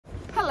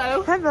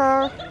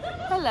Hello.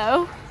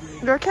 Hello.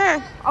 You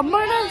okay? I'm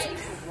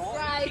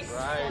Right.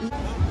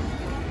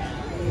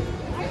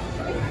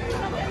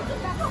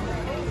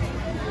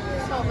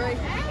 Sorry.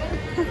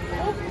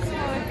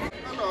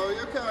 Hello,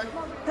 you okay?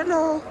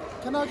 Hello.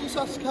 Can I just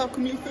ask, how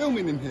come you're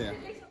filming in here?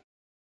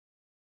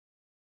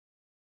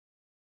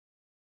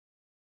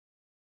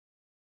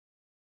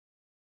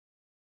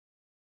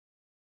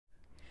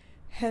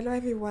 Hello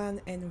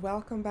everyone and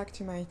welcome back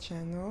to my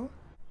channel.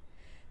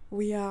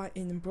 We are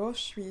in Broad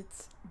Street,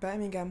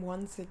 Birmingham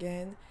once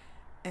again,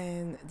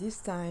 and this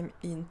time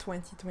in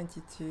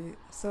 2022.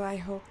 So I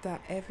hope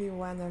that every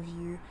one of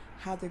you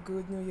had a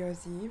good New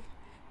Year's Eve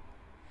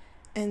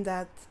and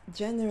that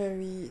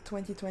January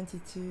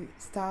 2022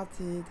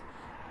 started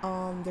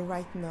on the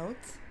right note.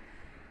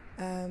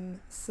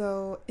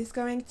 So it's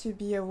going to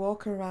be a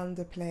walk around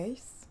the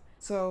place.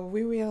 So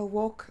we will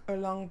walk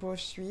along Broad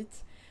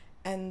Street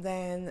and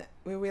then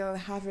we will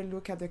have a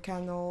look at the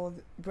canal,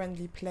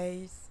 Brindley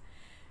Place,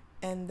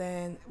 and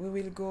then we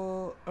will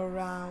go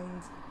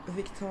around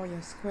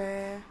Victoria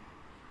Square,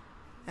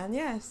 and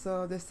yeah,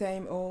 so the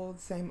same old.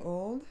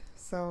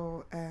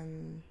 So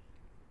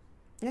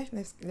yeah,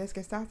 let's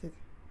get started.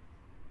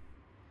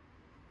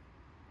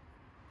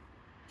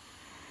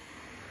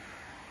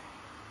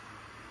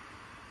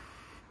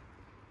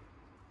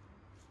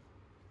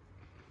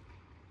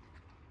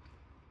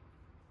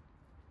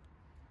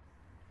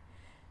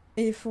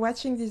 If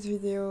watching this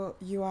video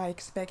you are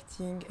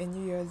expecting a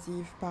New Year's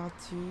Eve part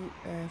 2,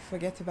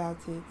 forget about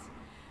it,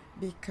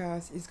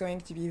 because it's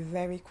going to be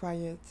very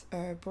quiet.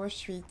 Broad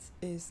Street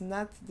is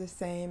not the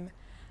same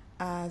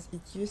as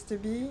it used to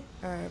be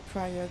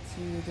prior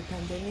to the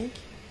pandemic,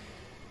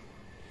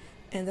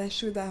 and I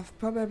should have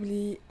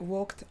probably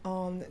walked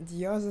on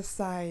the other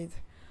side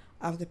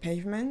of the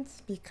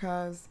pavement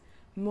because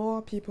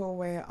more people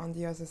were on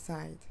the other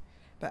side.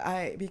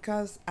 But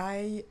because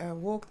I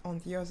walked on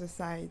the other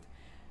side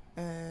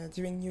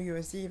during New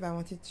Year's Eve, I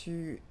wanted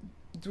to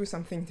do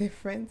something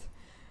different,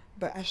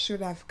 but I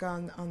should have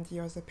gone on the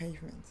other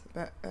pavement.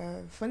 But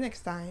for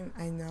next time,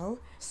 I know.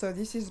 So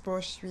this is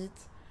Broad Street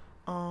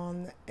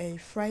on a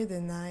Friday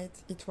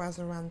night. It was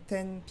around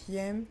 10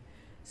 p.m.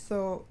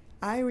 So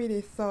I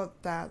really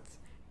thought that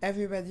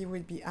everybody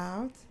would be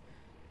out.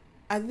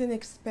 I didn't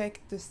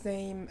expect the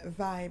same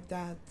vibe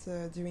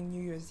that during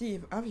New Year's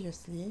Eve,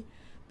 obviously,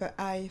 but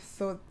I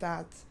thought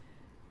that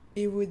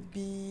it would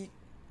be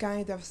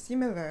kind of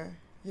similar,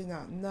 you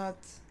know, not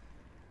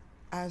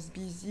as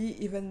busy,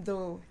 even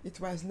though it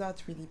was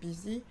not really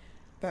busy,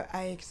 but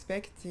I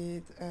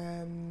expected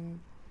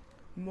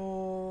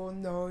more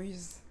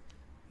noise,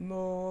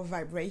 more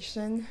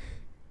vibration.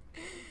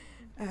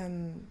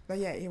 But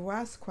yeah, it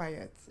was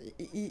quiet.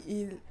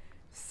 It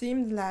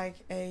seemed like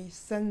a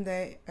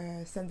Sunday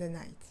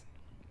night,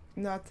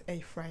 not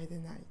a Friday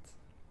night.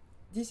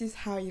 This is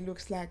how it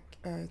looks like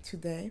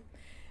today,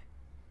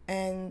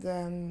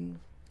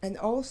 and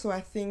also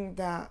I think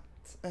that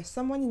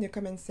someone in the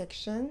comment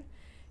section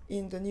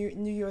in the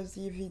New Year's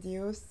Eve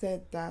video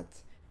said that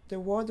the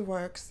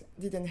roadworks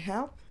didn't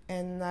help,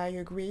 and I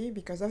agree,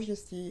 because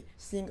obviously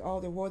seeing all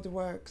the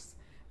roadworks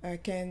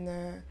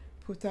can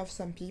put off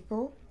some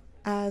people,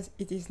 as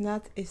it is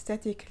not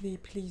aesthetically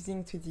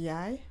pleasing to the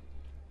eye.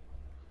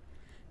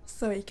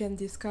 So it can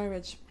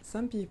discourage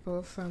some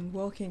people from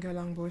walking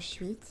along Broad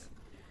Street.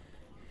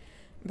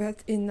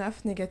 But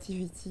enough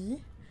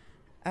negativity.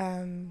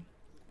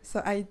 So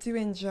I do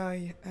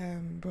enjoy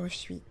Broad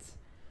Street.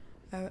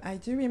 I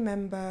do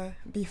remember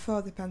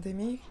before the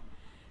pandemic,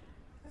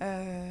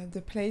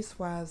 the place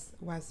was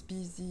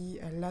busy,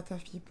 a lot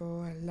of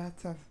people, a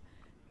lot of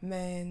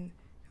men,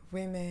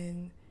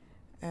 women,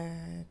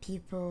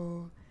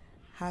 people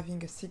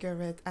having a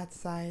cigarette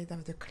outside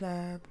of the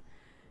club.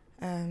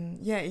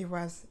 Yeah, it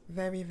was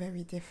very,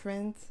 very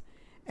different,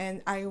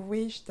 and I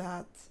wish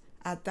that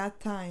at that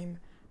time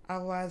I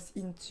was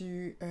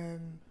into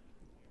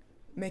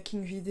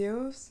making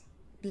videos,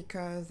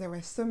 because there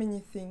were so many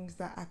things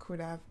that I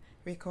could have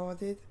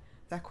recorded,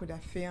 that I could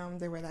have filmed.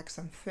 There were like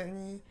some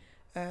funny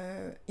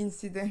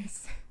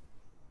incidents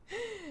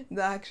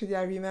that actually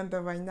I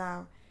remember right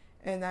now,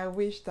 and I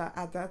wish that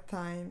at that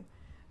time,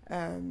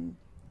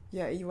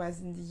 yeah, it was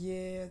in the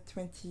year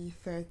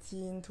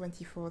 2013,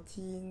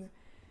 2014,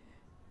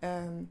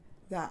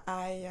 that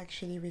I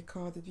actually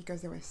recorded,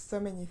 because there were so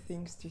many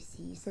things to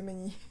see, so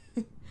many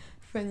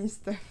funny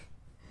stuff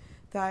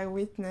that I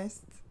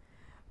witnessed.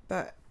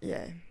 But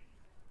yeah,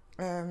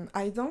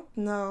 I don't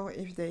know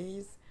if there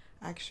is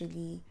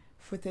actually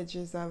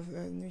footages of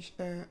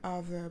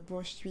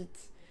Broad Street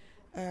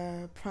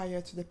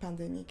prior to the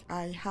pandemic.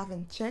 I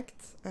haven't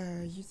checked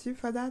YouTube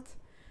for that.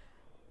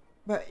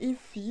 But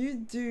if you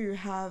do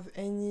have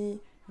any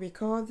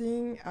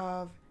recording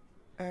of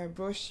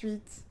Broad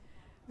Street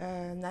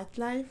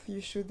nightlife,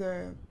 you should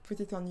put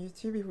it on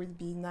YouTube. It would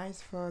be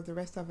nice for the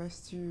rest of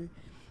us to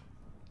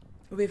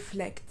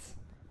reflect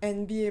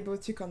and be able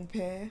to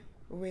compare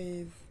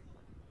with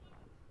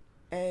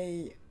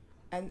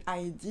an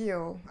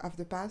ideal of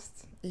the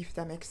past, if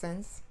that makes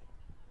sense.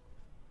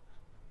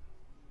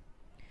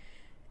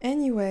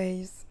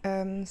 Anyways,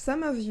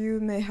 some of you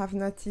may have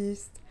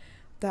noticed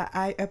that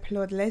I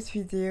upload less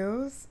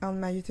videos on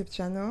my YouTube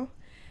channel,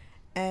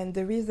 and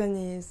the reason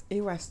is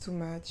it was too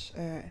much.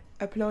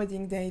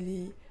 Uploading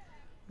daily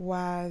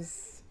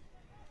was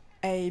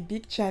a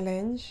big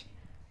challenge.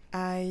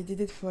 I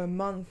did it for a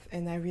month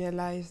and I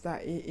realized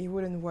that it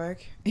wouldn't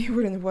work. It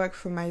wouldn't work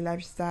for my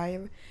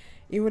lifestyle.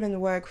 It wouldn't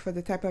work for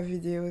the type of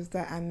videos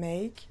that I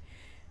make.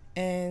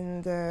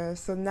 And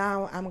so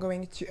now I'm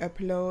going to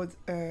upload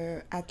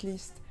at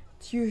least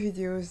 2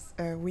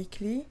 videos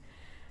weekly.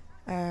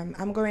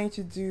 I'm going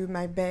to do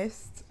my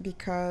best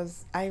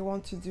because I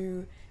want to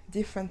do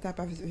different type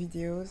of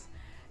videos,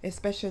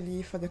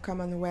 especially for the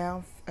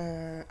Commonwealth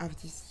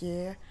of this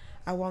year.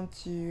 I want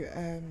to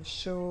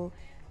show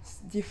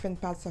different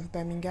parts of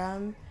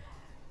Birmingham.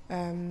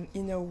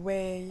 In a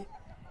way,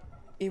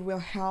 it will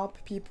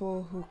help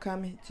people who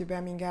come to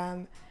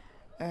Birmingham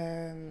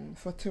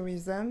for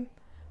tourism,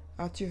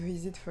 or to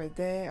visit for a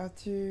day or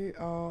two,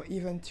 or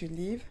even to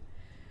live.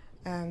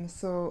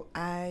 So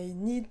I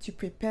need to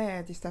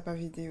prepare this type of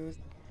videos.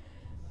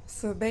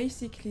 So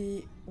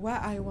basically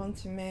what I want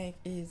to make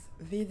is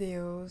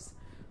videos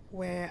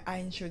where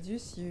I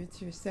introduce you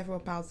to several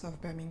parts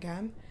of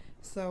Birmingham.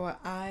 So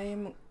I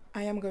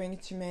am going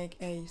to make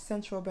a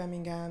central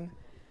Birmingham.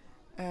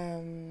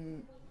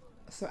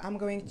 So I'm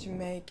going to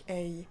make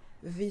a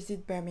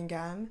visit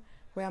Birmingham,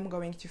 where I'm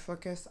going to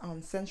focus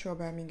on central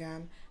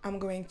Birmingham. I'm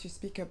going to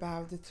speak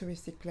about the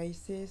touristic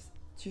places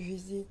to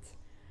visit.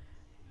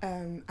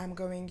 I'm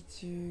going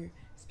to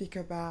speak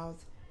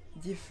about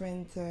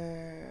different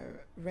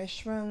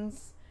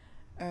restaurants,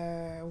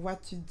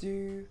 what to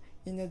do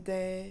in a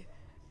day,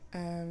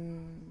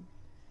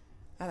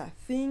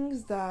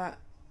 things that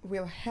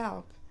will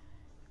help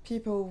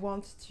people who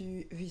want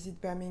to visit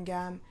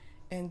Birmingham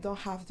and don't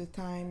have the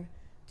time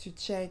to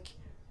check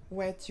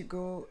where to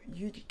go.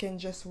 You can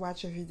just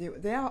watch a video.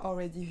 There are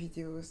already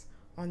videos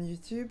on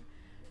YouTube,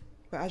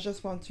 but I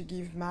just want to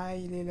give my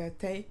little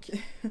take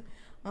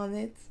on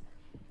it.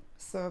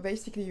 So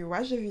basically you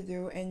watch the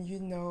video and you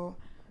know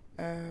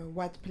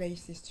what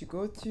places to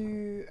go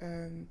to,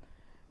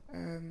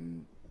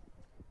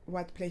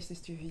 what places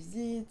to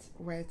visit,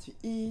 where to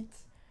eat,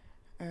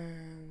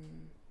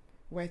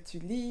 where to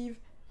live,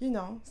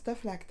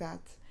 stuff like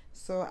that.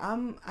 So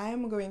I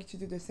am going to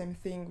do the same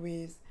thing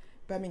with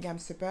Birmingham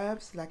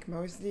suburbs like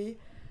Moseley.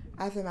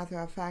 As a matter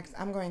of fact,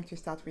 I'm going to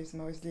start with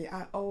Moseley.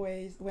 I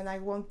always, when I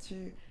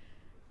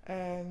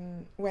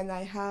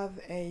have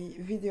a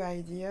video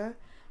idea,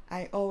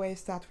 I always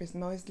start with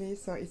Moseley,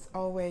 so it's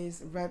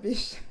always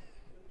rubbish.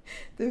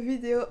 The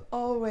video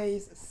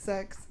always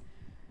sucks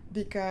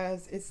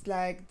because it's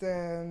like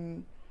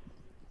the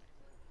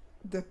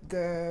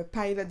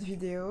pilot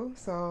video.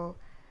 So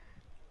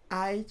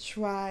I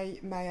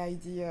try my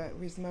idea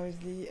with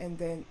Moseley and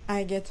then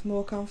I get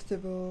more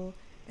comfortable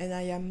and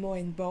I am more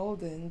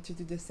emboldened to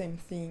do the same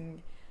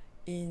thing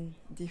in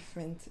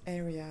different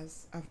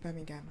areas of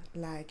Birmingham,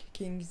 like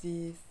King's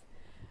Heath,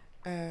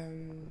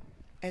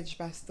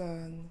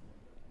 Edgbaston,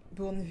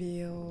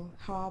 Bourneville,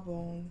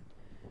 Harborne.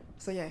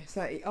 So yeah,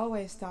 so it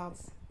always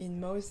starts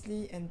in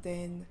Moseley and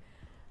then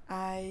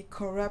I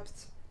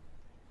corrupt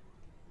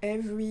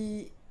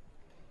every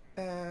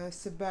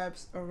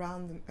suburbs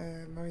around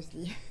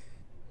Moseley.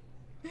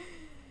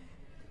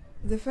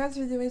 The first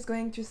video is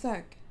going to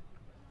suck,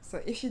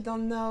 so if you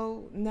don't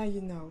know, now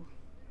you know.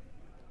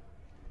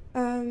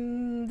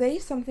 There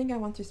is something I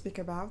want to speak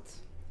about.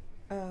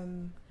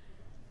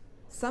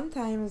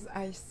 Sometimes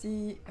I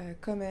see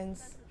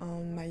comments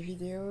on my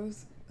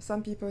videos.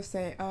 Some people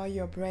say, oh,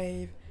 you're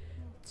brave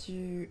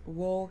to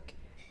walk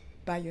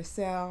by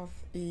yourself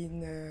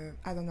in,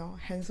 I don't know,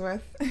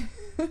 Handsworth.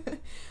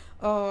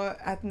 Or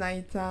at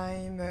night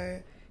time,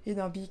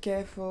 be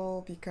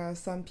careful because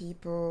some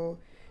people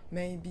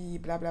may be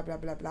blah, blah, blah,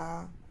 blah,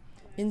 blah.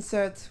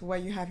 Insert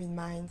what you have in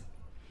mind.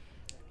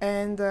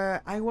 And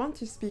I want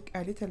to speak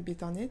a little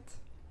bit on it.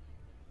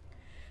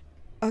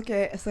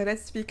 Okay, so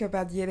let's speak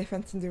about the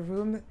elephant in the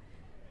room.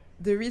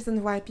 The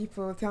reason why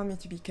people tell me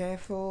to be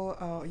careful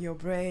or you're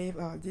brave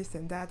or this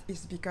and that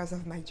is because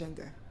of my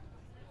gender.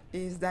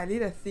 Is that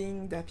little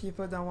thing that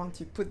people don't want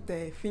to put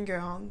their finger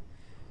on.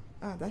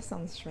 Oh, that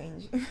sounds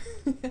strange.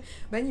 But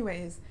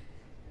anyways,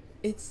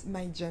 it's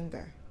my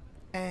gender.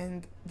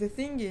 And the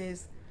thing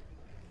is,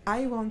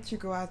 I want to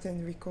go out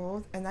and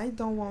record, and I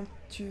don't want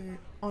to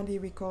only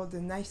record the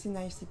nicey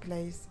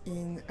place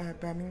in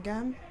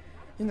Birmingham.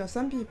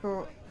 Some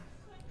people,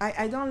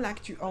 I don't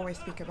like to always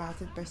speak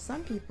about it, but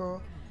some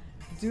people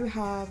do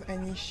have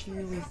an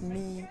issue with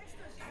me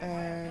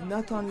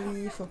not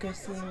only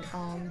focusing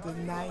on the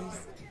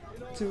nice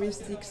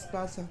touristic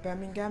spots of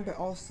Birmingham, but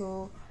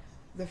also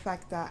the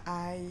fact that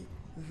I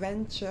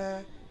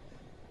venture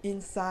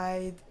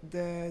inside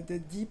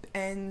the deep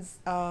ends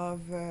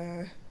of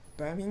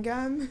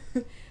Birmingham,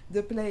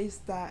 the place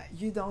that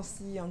you don't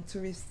see on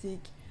touristic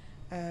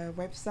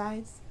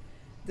websites.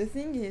 The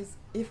thing is,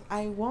 if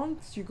I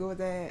want to go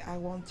there, I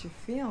want to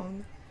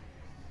film,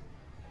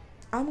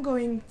 I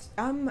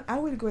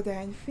will go there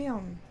and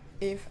film.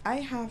 if I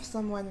have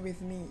someone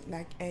with me,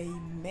 like a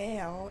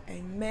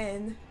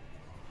man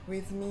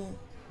with me,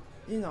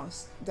 you know,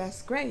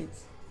 that's great.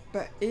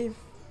 But if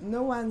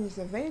no one is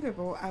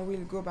available, I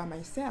will go by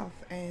myself,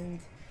 and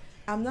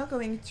I'm not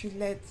going to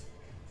let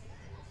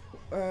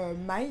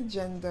my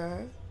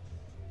gender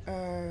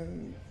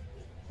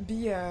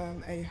be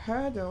a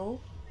hurdle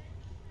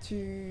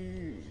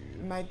to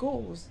my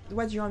goals.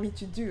 What do you want me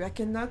to do? I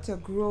cannot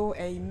grow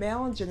a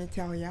male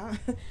genitalia.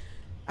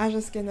 I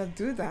just cannot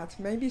do that.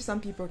 Maybe some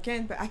people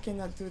can, but I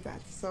cannot do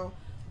that. So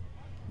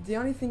the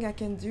only thing I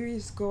can do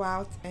is go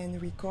out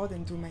and record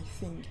and do my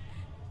thing.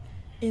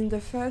 In the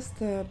first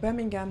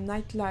Birmingham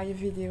Nightlife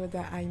video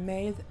that I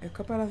made a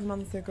couple of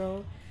months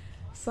ago,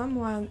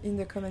 someone in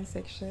the comment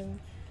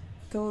section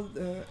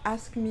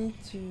asked me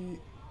to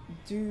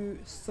do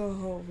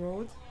Soho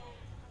Road.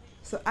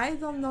 So I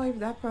don't know if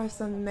that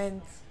person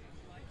meant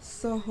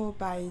Soho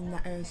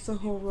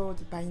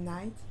Road by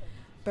night,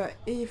 but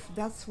if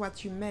that's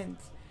what you meant,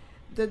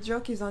 the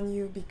joke is on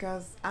you,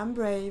 because I'm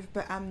brave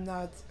but I'm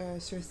not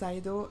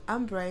suicidal.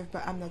 I'm brave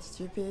but I'm not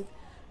stupid.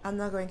 I'm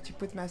not going to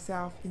put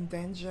myself in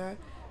danger.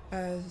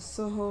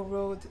 Soho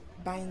Road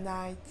by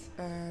night,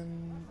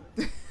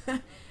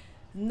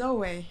 no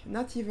way,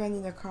 not even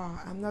in a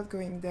car. I'm not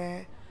going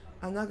there.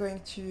 I'm not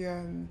going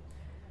to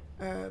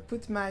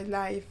put my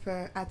life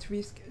at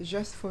risk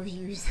just for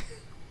views.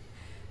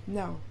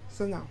 No,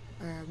 so no,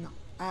 no.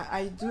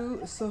 I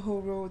do Soho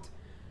Road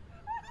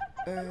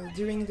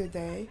during the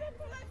day.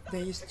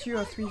 There is 2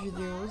 or 3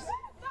 videos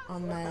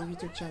on my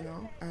YouTube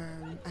channel.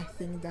 I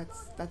think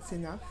that's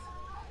enough.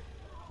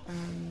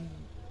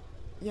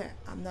 Yeah,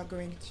 I'm not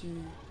going to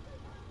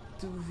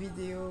do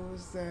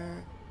videos,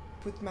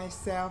 put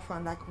myself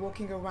on like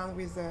walking around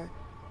with a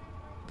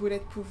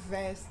bulletproof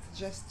vest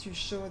just to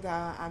show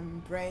that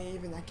I'm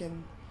brave and I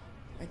can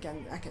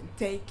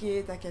take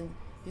it. I can,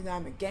 you know,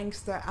 I'm a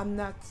gangster. I'm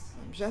not.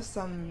 I'm just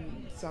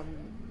some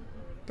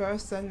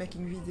person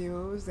making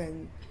videos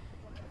and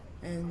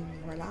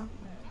voila.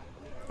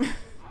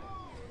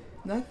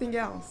 Nothing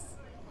else.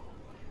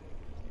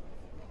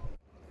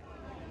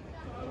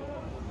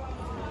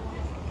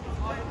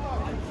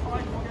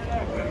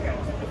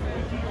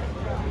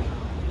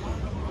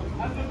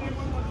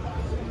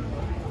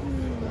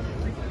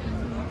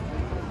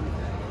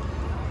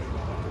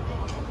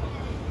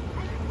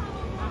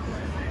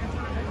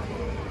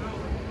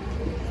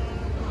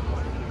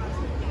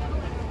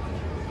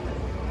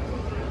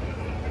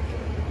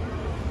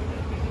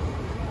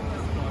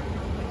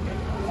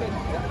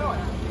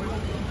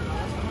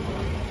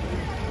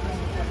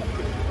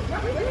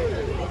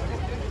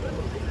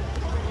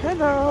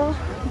 Hello.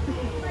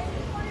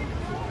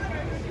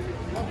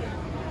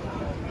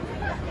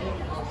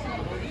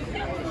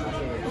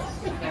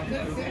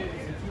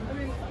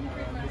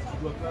 Tu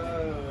dois pas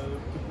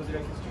te poser la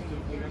question de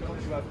combien de temps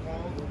tu vas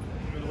prendre,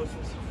 combien de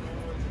ressources il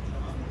faut, etc.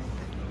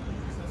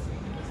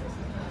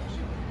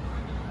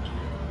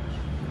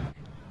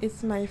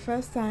 It's my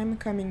first time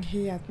coming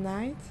here at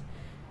night,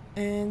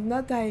 and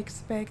not that I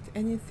expect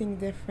anything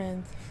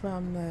different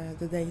from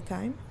the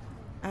daytime.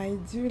 I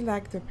do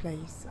like the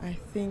place. I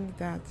think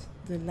that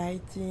the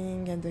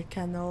lighting and the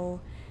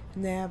canal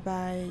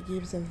nearby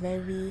gives a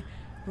very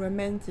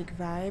romantic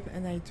vibe,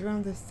 and I do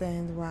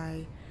understand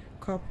why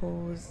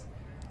couples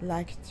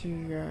like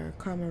to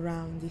come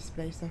around this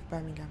place of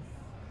Birmingham.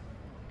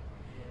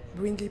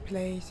 Brindley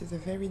Place is a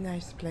very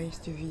nice place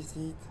to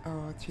visit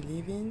or to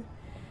live in,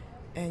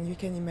 and you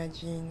can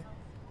imagine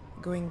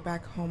going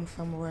back home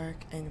from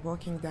work and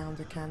walking down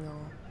the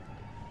canal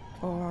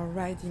or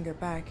riding a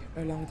bike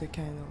along the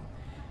canal.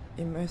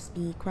 It must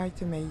be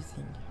quite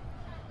amazing.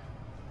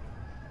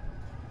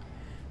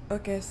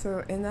 Okay,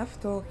 so enough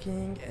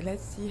talking.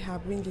 Let's see how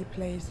Brindley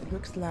Place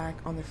looks like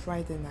on a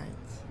Friday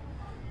night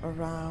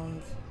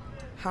around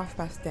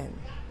 10:30.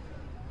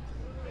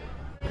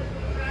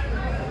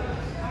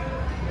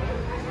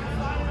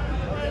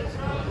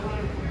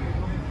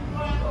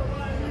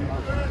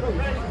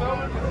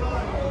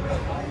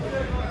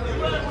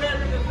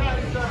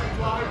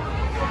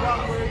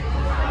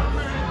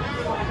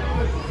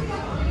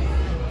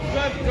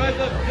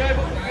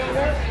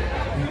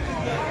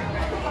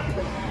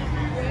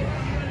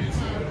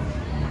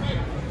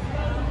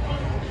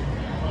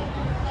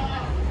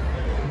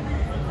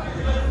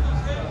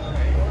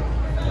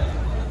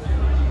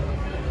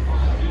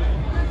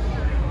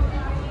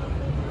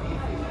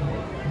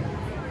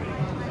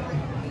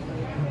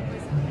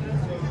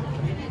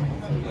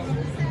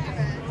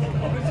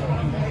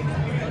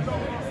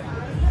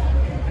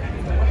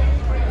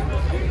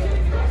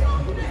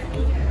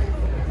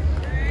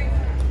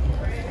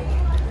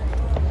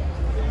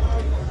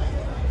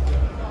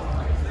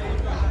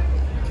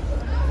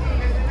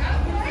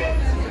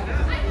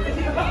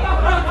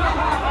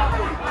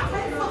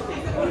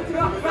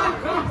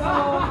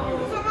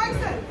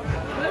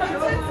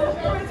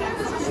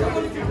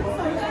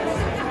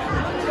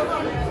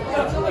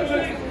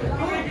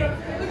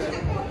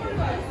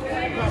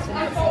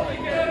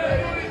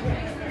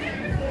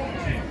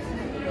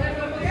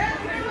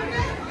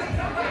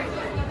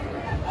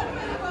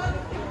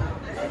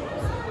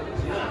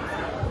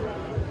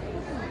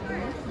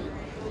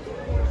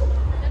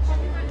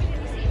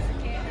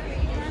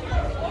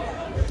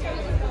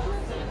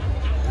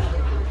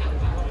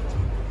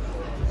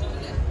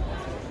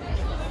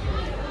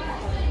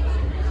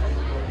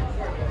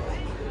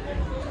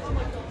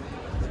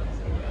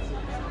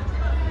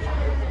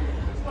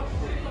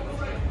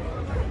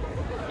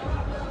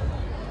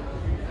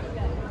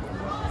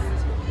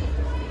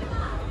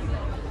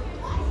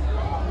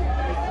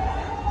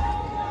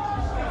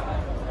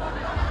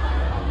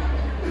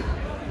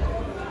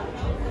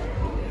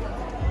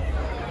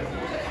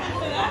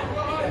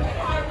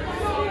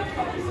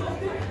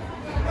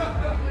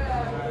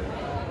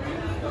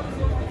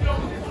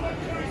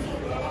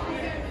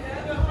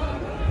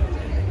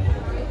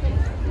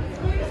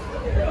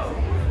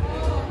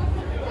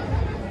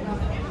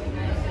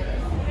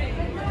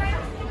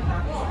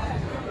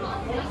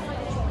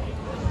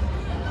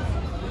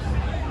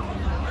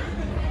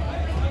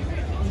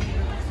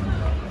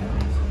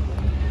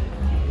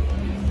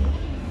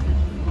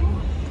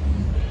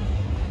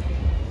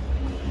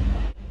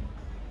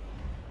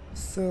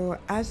 So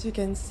as you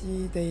can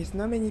see, there is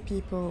not many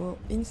people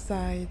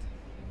inside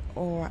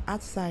or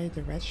outside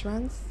the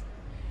restaurants,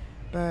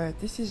 but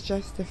this is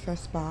just the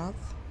first part,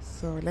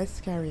 so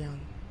let's carry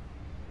on.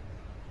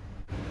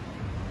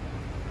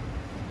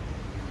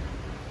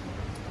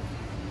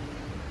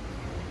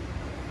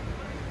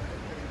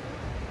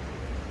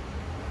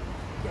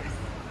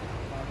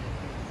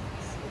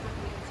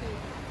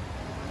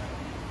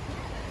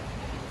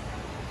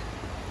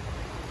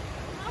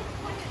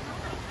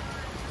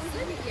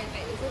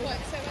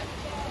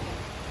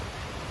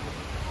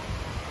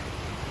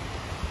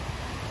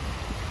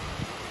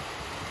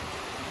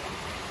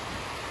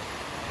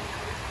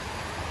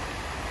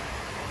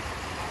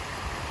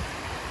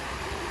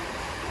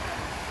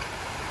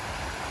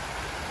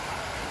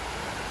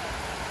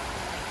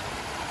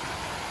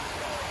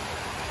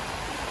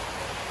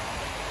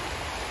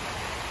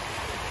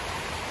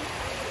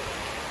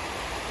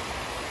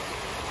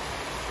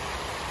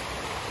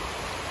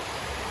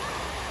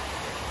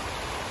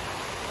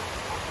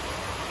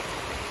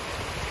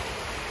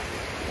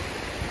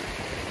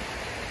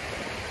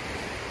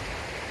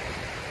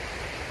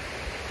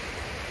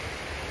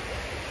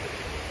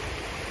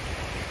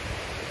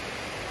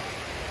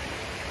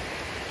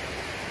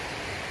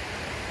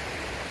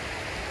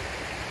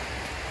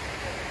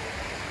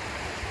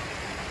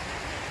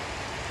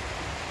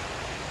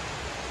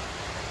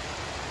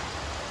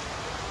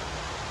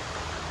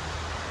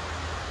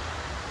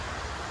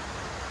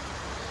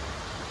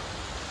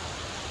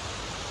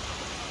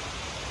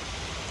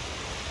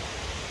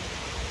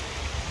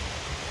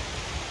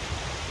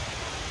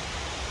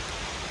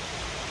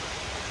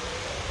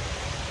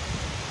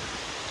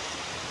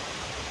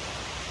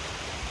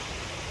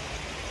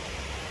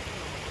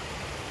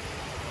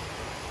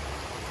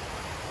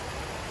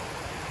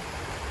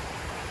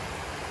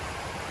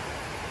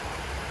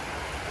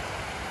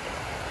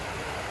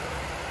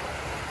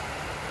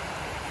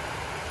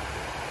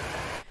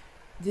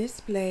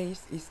 This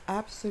place is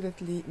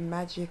absolutely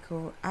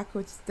magical. I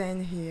could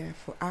stand here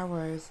for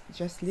hours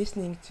just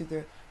listening to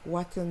the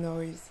water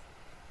noise,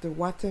 the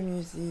water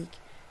music,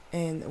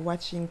 and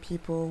watching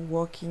people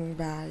walking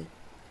by.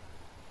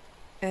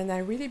 And I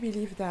really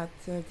believe that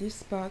this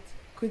spot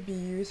could be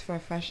used for a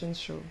fashion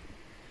show.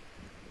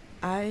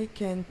 I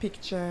can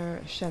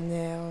picture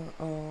Chanel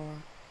or,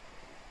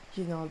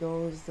 you know,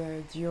 those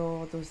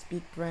Dior, those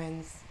big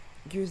brands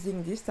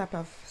using this type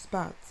of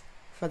spot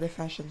for the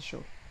fashion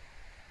show.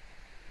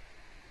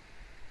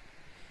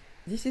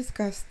 This is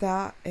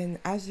Costa, and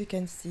as you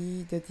can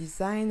see, the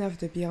design of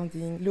the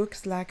building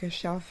looks like a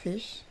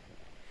shellfish,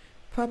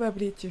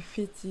 probably to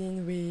fit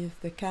in with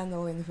the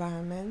canal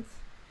environment.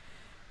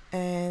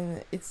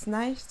 And it's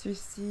nice to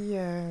see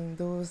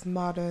those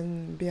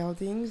modern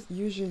buildings.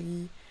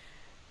 Usually,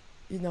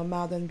 you know,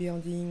 modern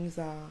buildings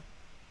are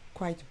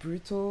quite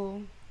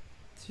brutal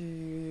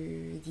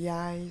to the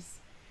eyes,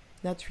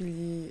 not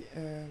really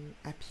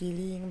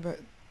appealing, but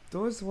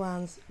those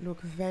ones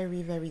look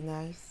very, very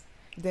nice.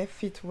 They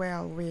fit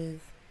well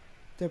with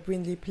the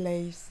Brindley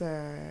Place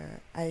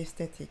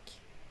aesthetic.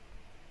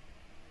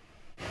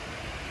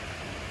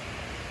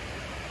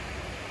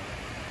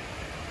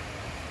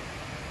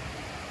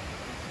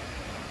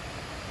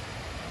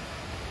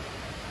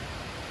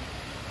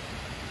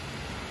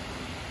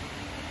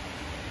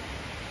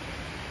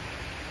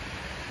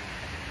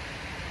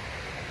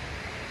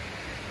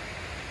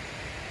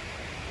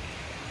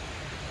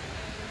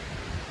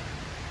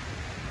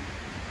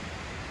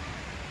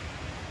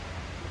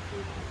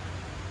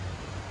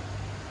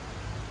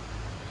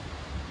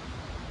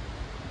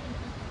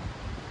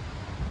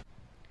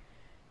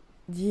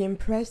 The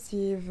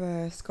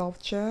impressive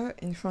sculpture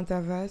in front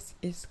of us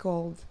is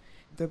called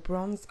the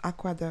Bronze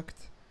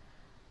Aqueduct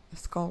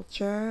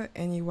sculpture,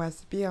 and it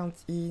was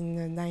built in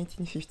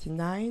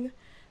 1959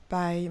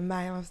 by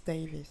Miles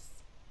Davis.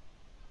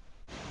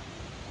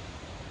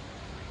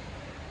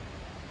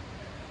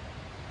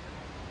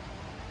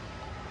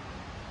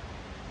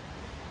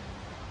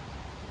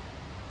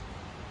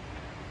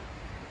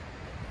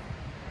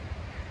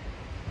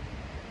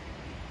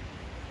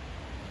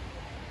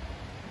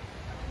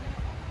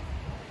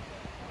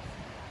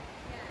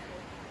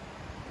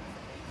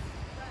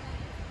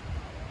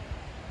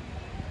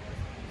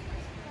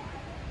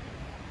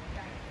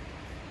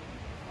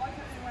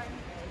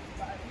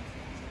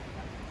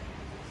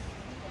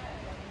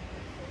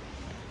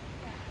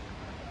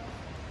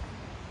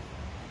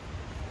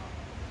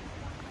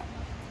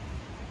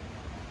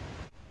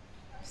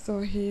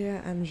 So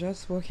here I'm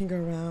just walking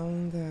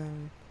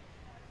around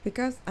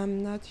because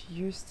I'm not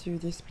used to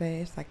this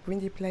place. Like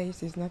Brindley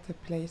Place is not a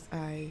place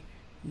I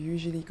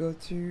usually go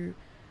to.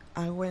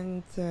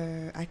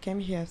 I came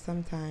here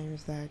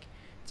sometimes like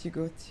to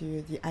go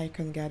to the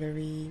Icon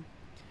Gallery.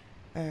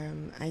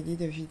 I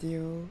did a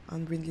video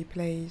on Brindley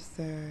Place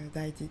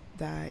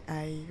that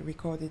I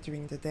recorded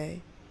during the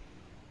day.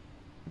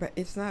 But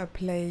it's not a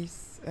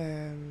place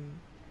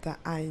that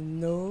I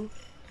know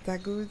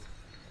that good.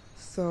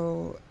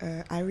 So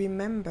I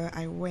remember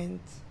I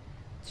went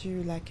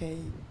to like a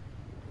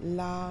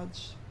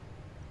large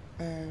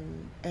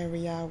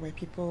area where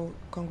people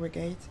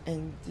congregate,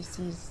 and this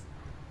is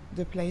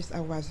the place I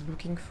was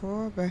looking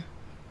for, but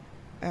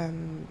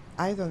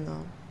I don't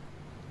know.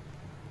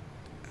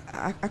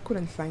 I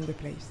couldn't find the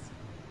place.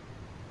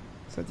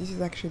 So this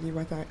is actually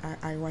what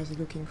I was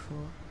looking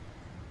for.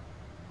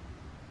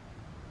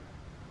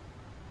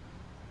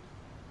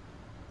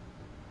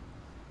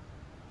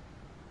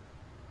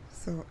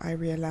 So I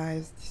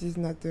realized this is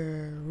not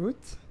the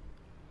route.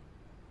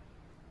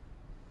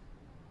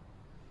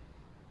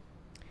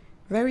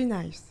 Very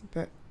nice,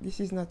 but this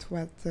is not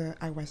what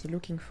I was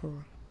looking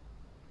for.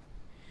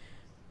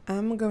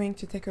 I'm going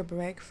to take a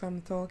break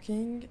from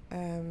talking,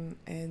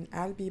 and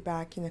I'll be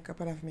back in a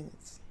couple of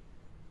minutes.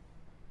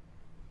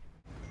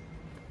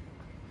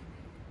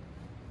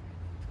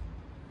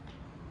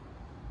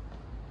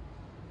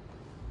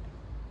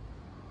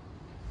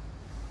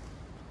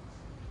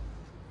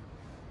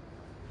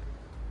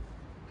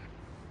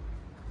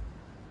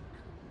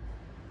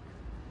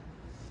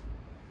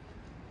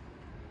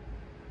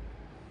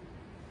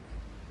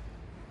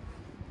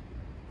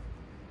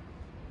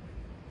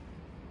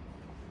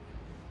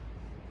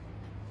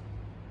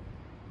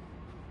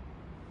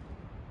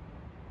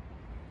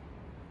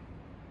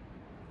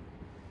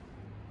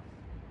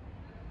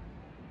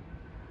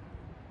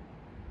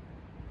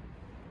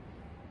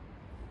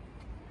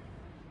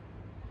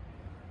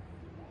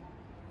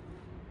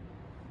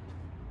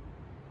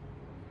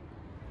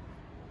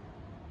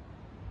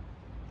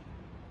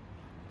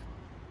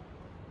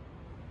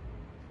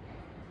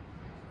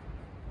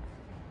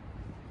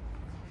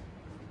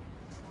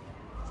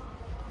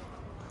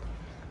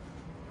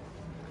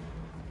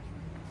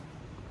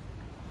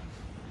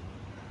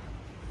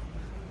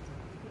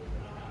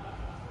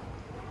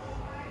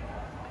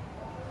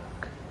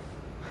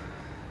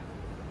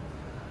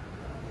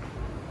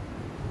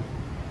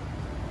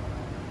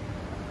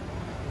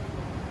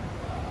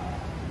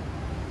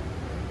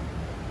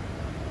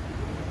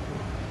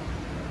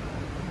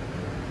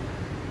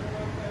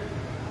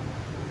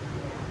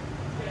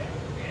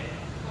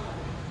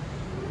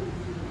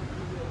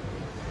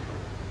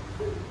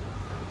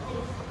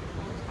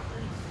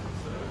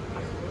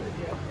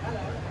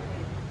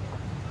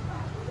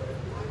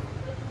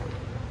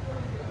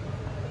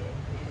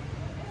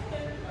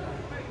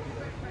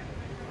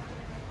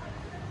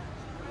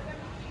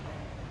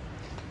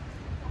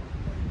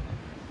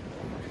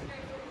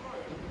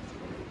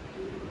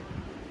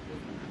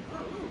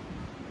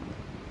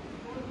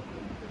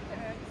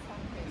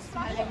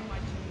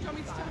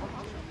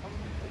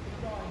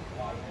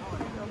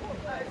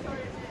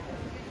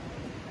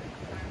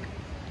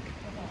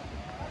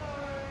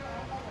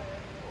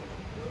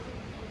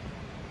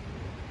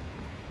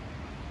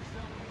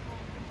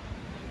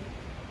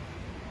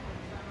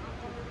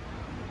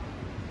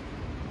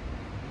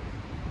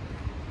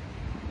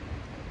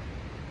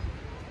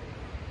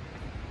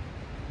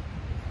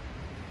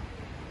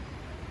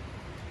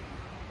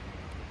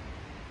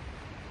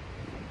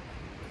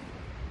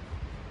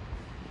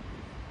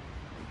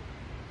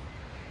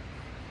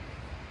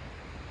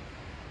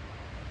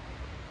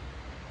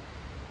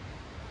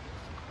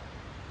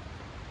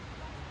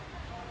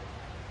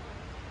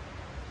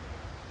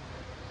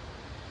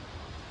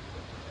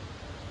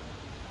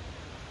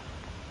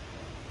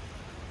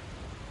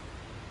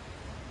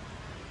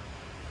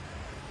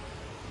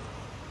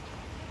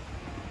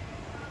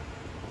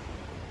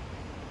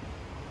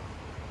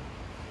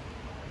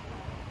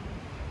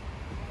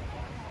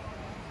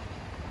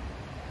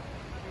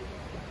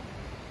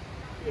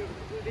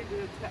 We did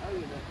a tattoo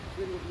in it.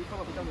 We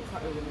can't be done a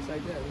tattoo in the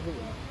same day, isn't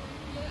it?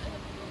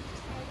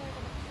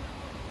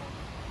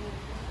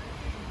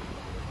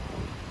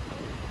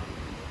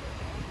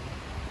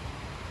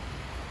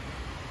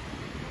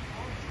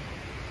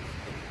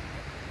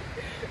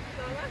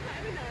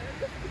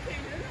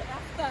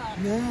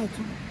 Yeah,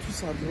 tout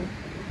ça, bro.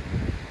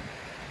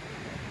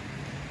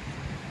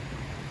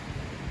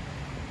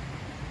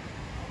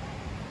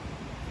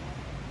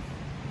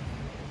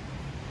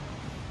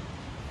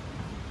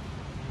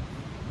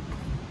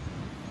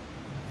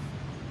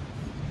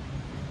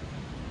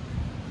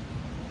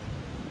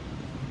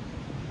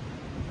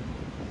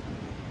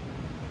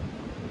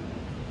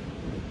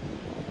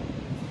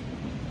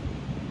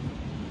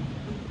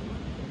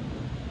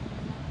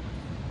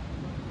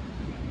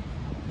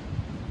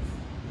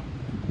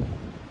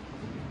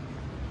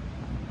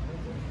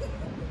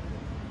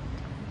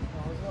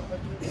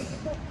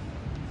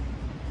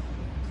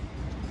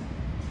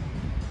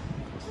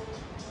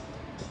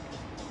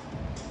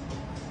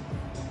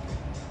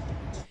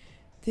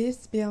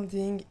 This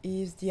building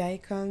is the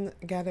Icon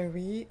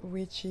Gallery,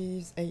 which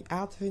is an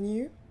art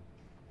venue.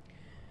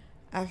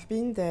 I've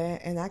been there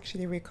and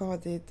actually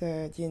recorded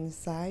the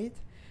inside.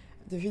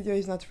 The video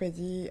is not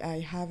ready. I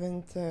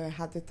haven't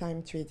had the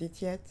time to edit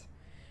yet.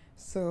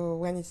 So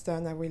when it's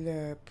done, I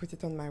will put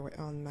it on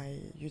my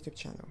YouTube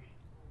channel.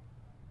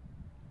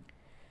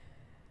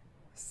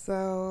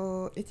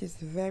 So it is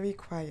very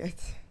quiet.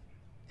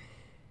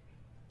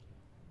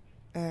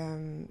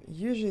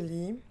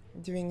 Usually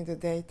during the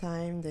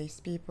daytime, there's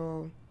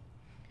people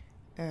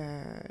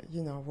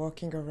you know,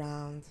 walking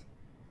around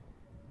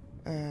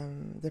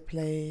the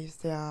place.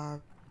 There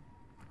are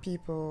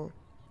people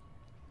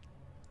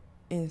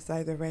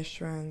inside the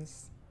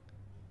restaurants,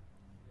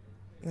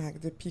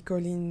 like the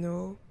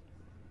Piccolino.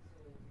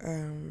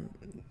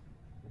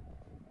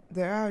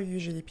 There are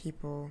usually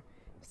people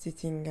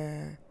sitting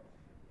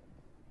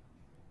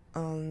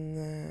on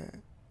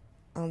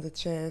the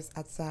chairs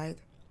outside,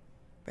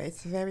 but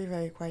it's very,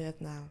 very quiet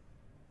now.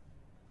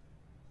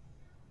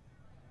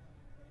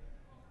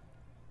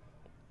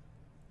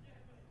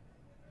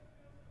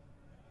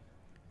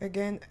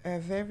 Again, a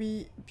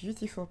very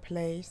beautiful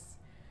place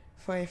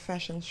for a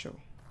fashion show.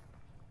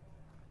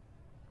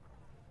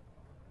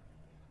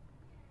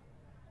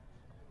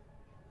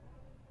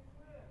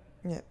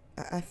 Yeah,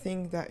 I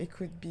think that it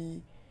could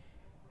be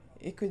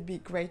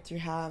great to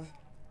have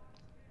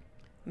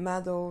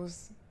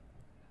models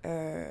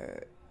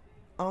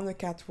on the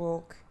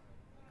catwalk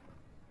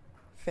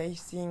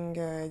facing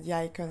the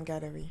Icon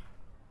Gallery.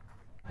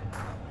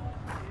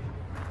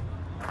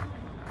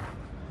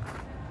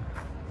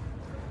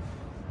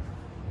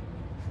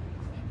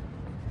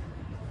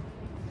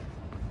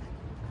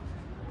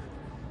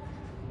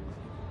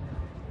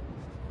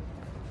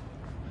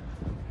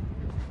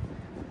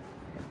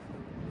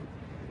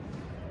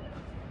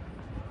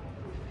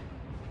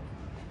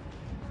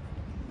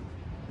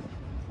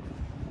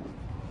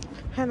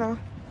 Hello.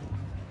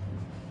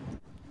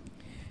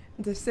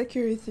 The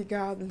security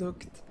guard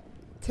looked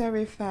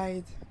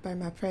terrified by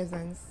my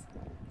presence.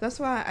 That's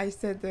why I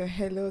said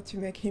hello, to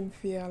make him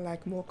feel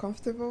like more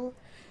comfortable,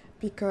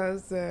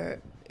 because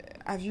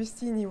have you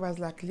seen, he was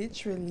like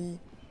literally,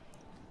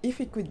 if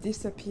he could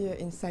disappear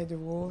inside the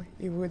wall,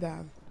 he would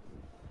have.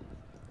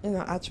 You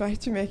know, I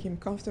tried to make him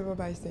comfortable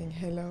by saying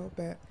hello,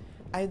 but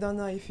I don't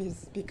know if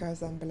it's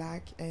because I'm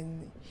black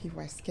and he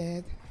was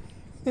scared.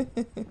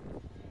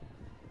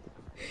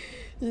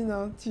 You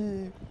know,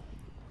 to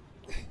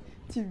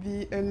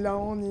be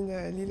alone in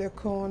a little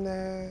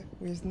corner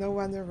with no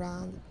one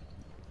around,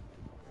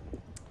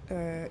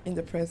 in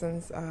the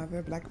presence of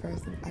a black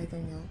person. I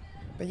don't know,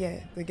 but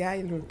yeah, the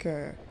guy looked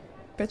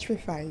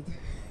petrified.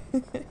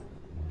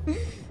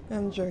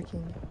 I'm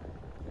joking.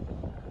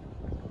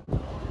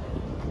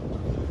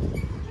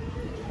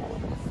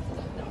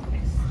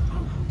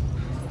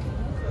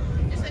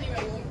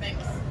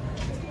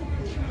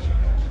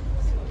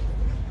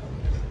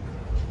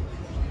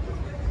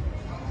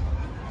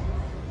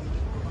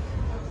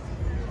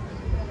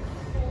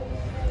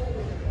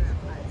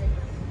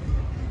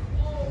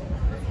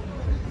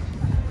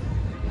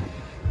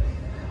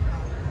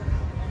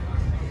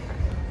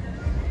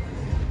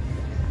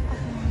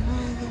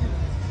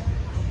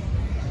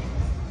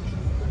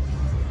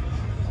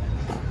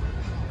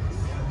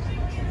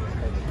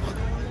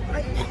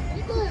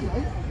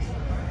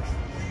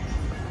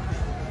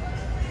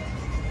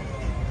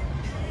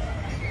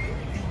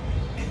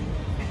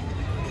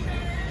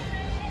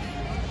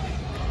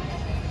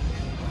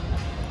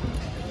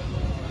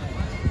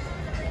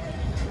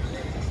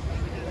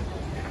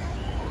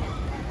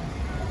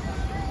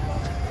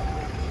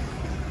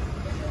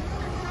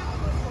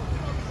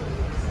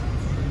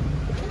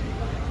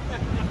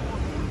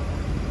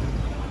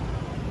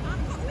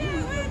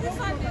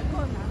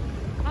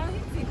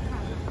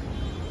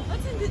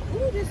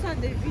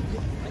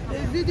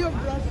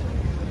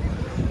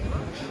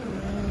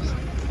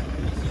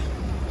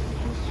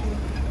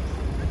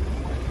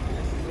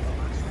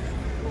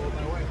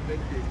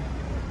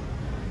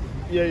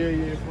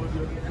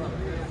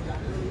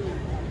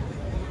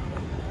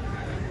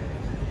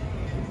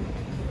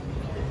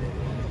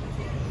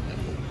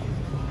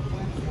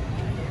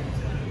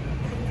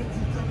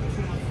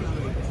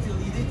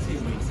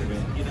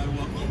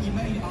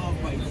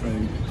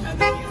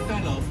 Yeah.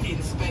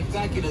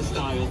 Spectacular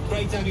style.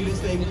 Great to have you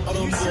listening on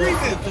board.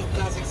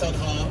 Classics on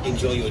heart.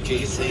 Enjoy your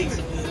GCs.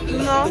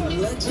 No,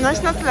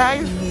 it's not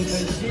live.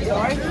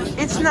 Sorry?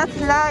 It's not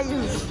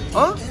live.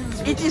 Huh?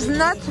 It is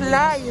not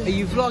live. Are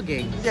you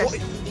vlogging? Yes.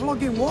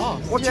 Vlogging what?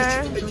 What's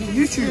Yeah. your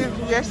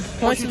YouTube? Yes.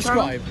 Can I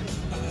subscribe?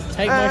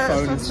 Take my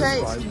phone and so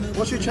subscribe.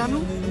 What's your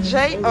channel?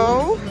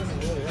 J-O.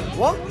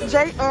 What?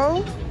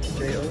 J-O.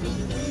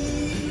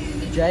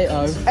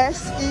 J-O.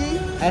 S-E.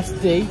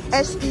 S-D.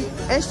 S-E.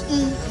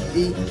 S-E.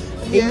 E.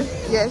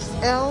 Yes.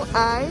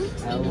 L-I.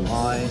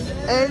 L-I.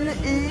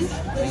 N-E.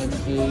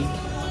 N-E.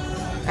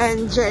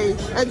 And J.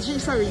 G,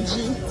 sorry,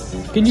 G.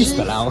 Can you G.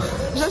 spell out?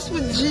 Just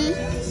with G.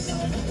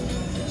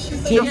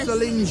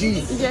 Jocelyn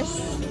G. Yes.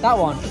 That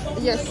one?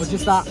 Yes. Or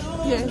just that?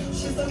 Yeah.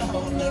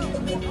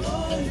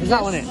 Is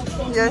that one it?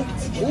 Yeah.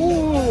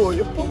 Ooh,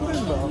 you're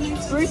popping that.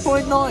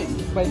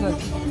 3.9. Wait, no.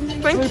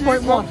 Thank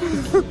 3.1.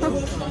 you.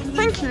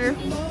 Thank you.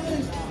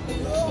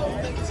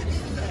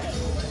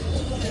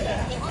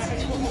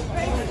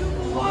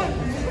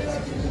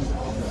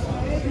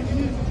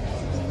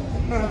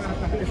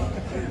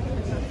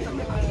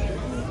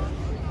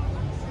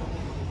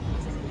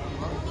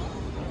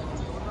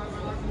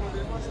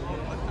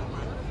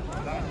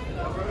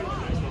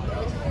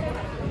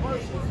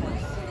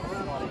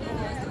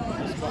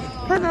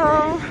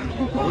 Hello.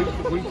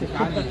 We took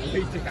Andy.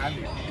 We took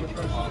Andy.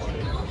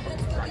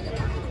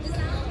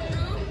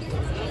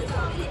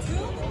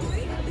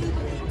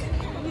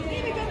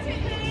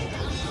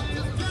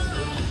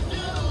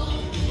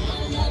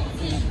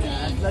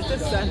 Let's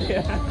just stand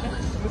here.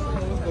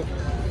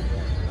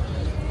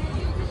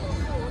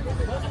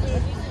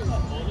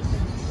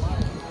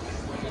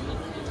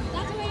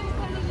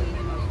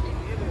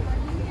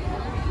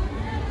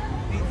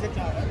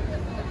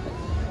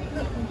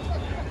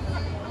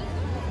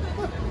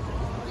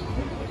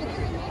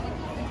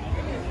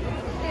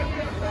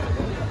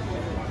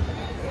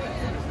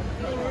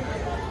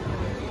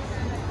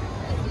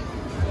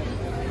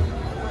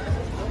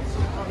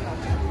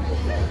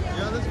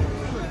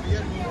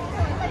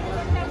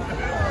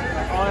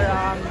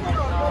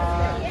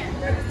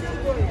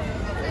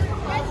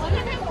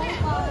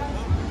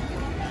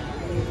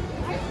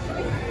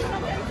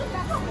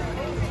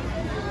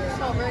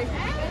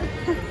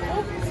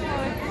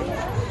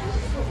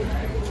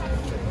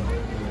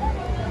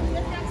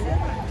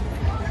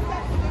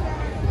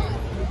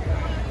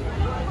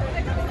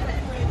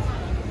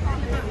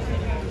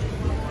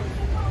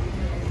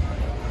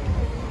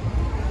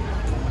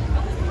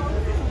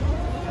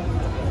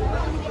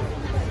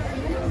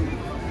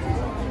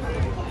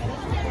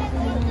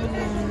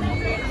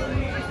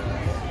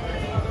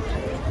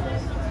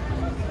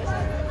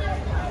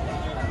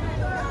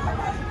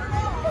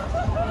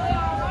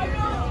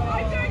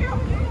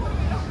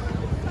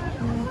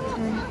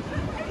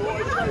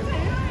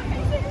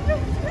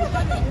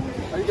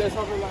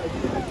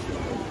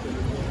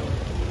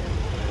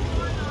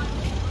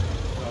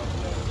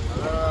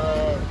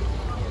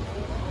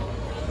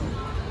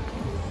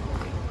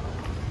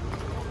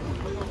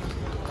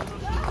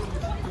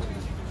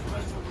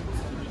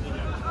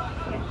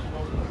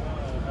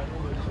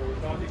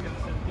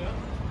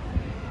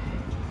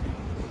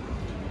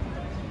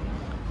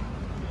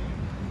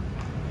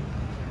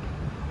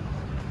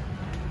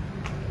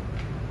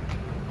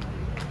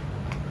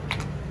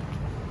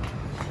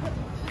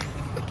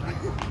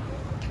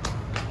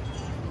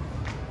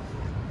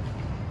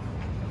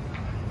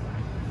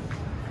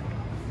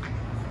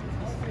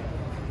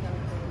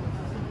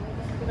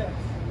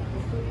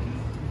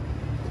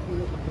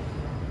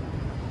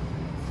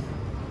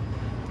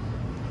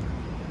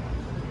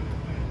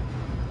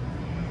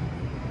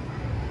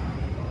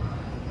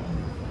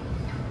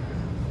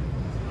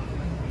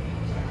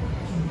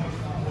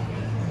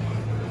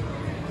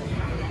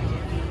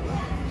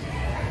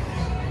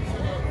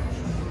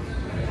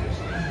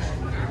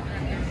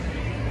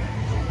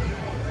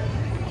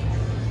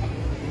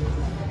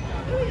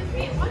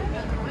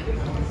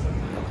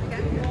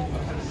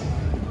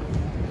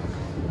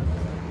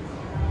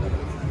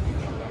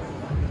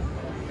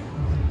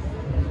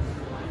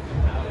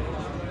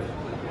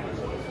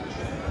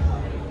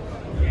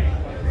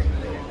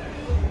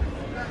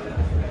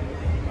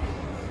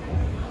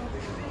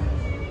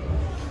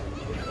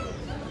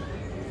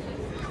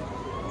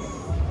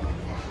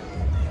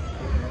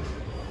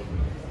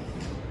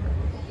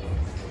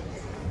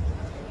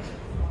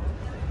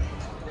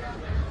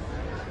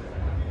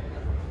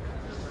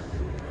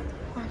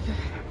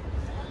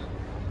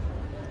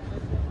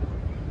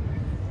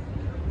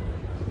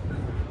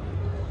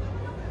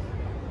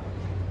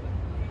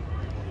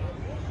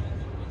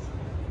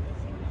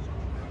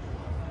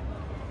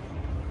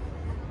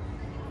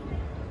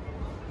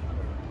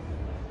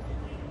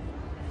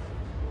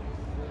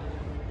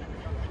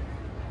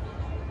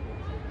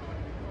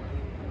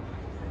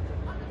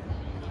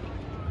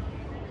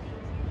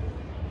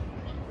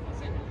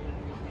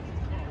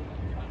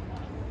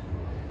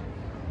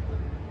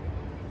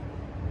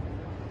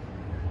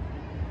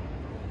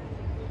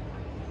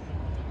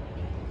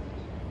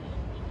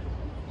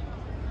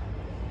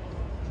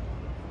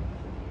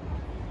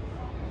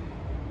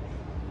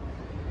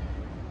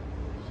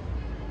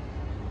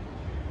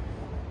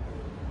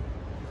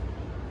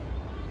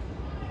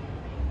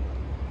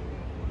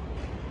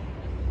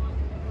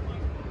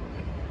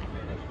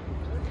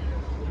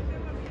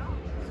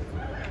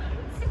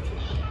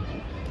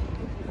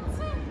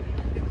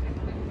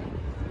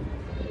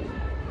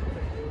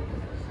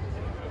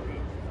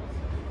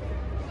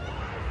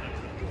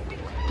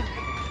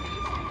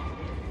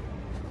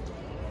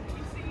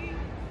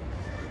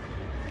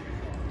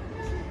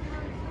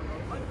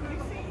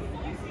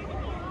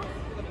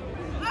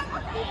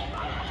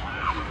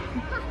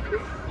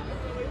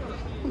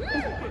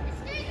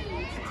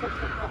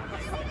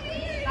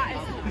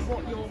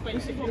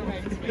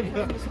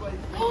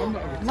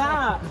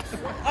 Matt!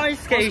 Ice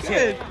skating!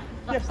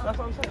 Yes, that's what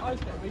I'm saying. Ice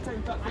skating. We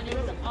take that. And it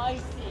was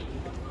icy.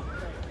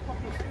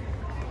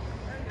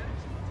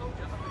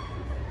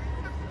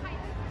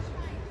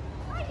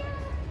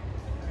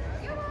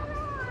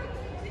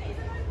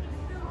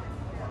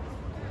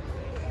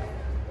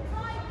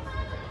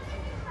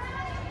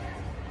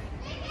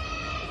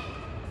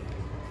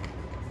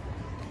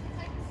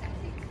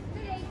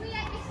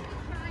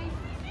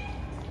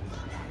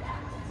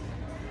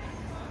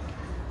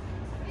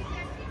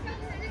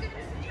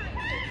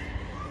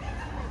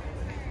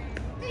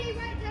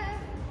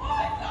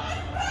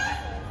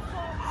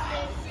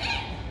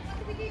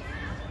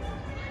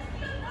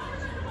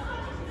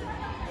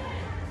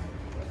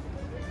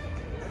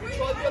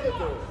 Try the other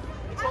door.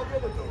 Try the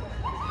other door.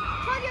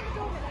 Try the other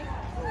door, Millie.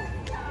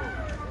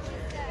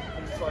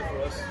 Try for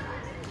us.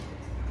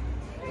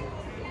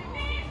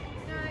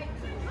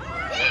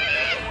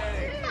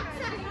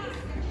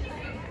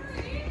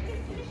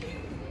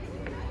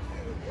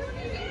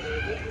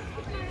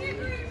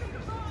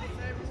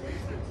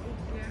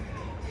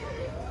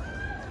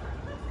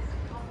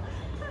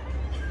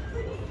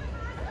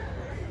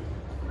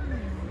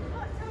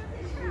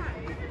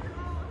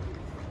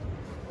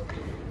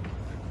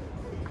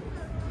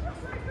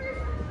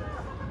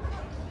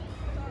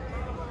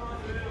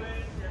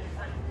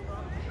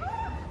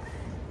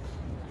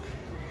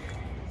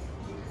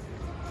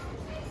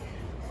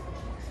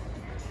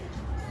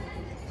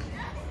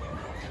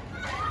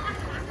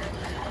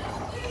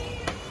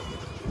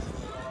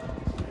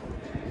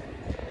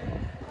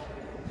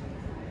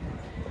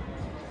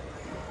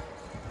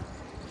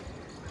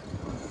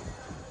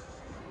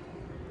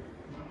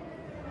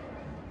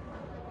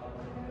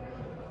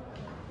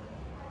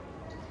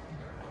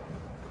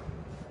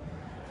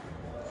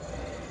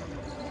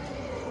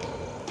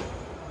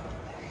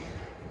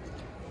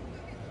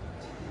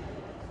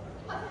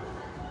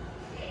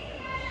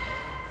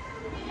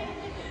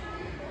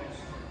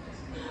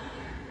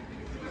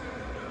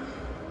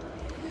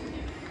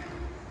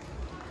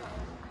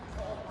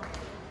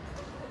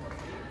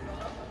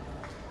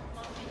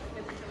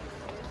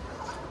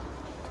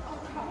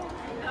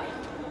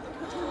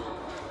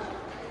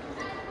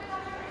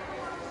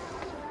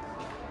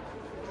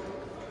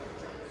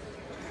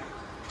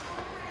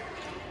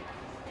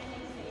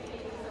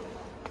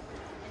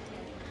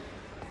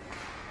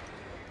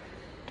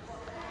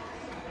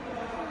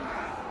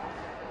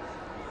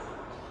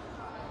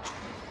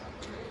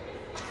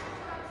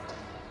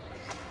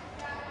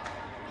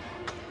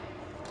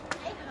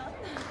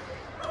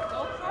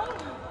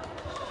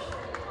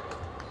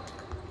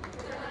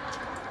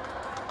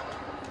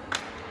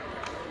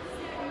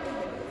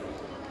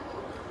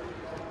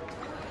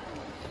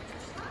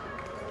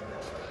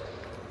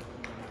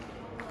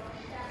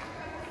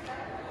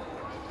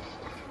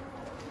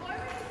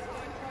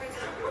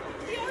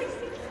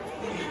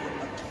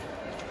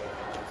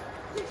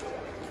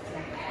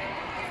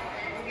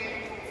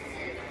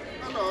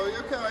 Hello, are you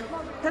okay?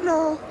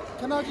 Hello.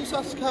 Can I just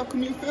ask, how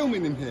come you're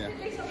filming in here?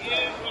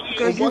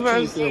 Because Or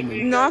watching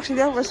filming? no,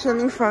 actually I was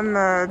filming from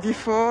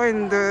before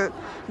and the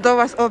door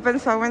was open,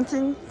 so I went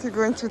in to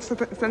go into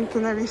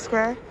Centenary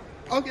Square.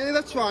 Okay,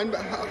 that's fine,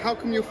 but how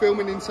come you're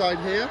filming inside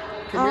here?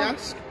 Can we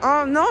ask?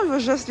 Oh no, it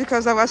was just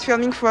because I was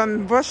filming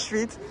from Broad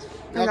Street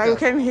and I Okay.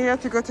 came here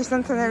to go to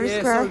Centenary Yeah,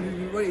 Square.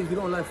 sorry, what it is, we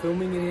don't like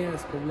filming in here,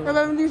 that's a problem. Well,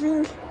 I'm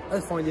leaving.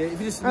 That's fine, yeah. If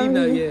you just leave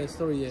now, yeah,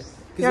 sorry, yeah.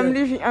 'Cause, Yeah, I'm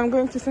leaving. I'm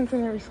going to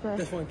Centenary Square.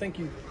 That's fine, thank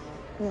you.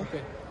 Yeah.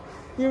 Okay.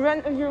 You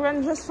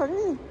ran just for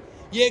me.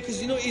 Yeah,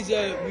 because you know,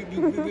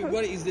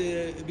 what it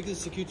is, because of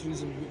security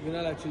reason, we're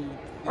not allowed to.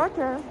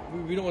 Okay.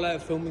 We don't allow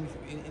filming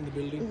in the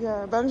building.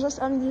 Yeah, but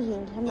I'm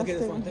leaving. I'm not Okay,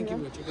 that's staying fine. Thank here.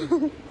 you very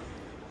much.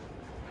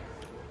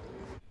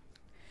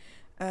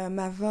 Okay.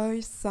 My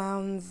voice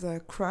sounds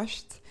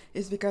crushed.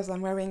 It's because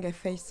I'm wearing a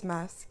face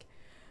mask.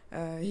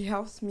 It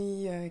helps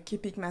me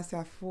keeping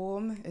myself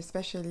warm,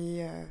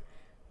 especially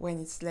when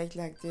it's late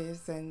like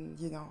this, and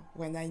you know,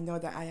 when I know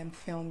that I am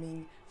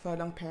filming for a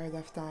long period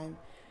of time.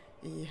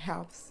 It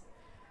helps,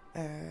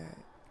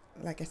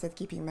 like I said,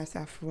 keeping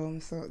myself warm.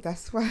 So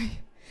that's why,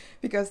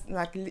 because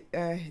like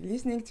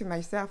listening to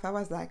myself, I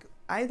was like,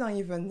 I don't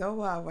even know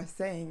what I was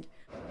saying.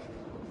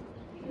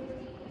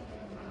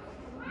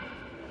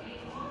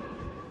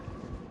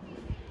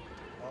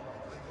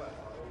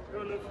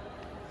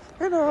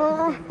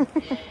 Hello.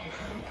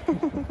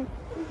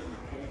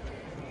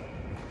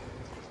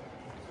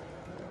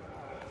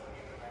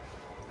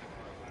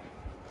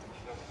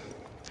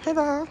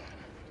 Hello.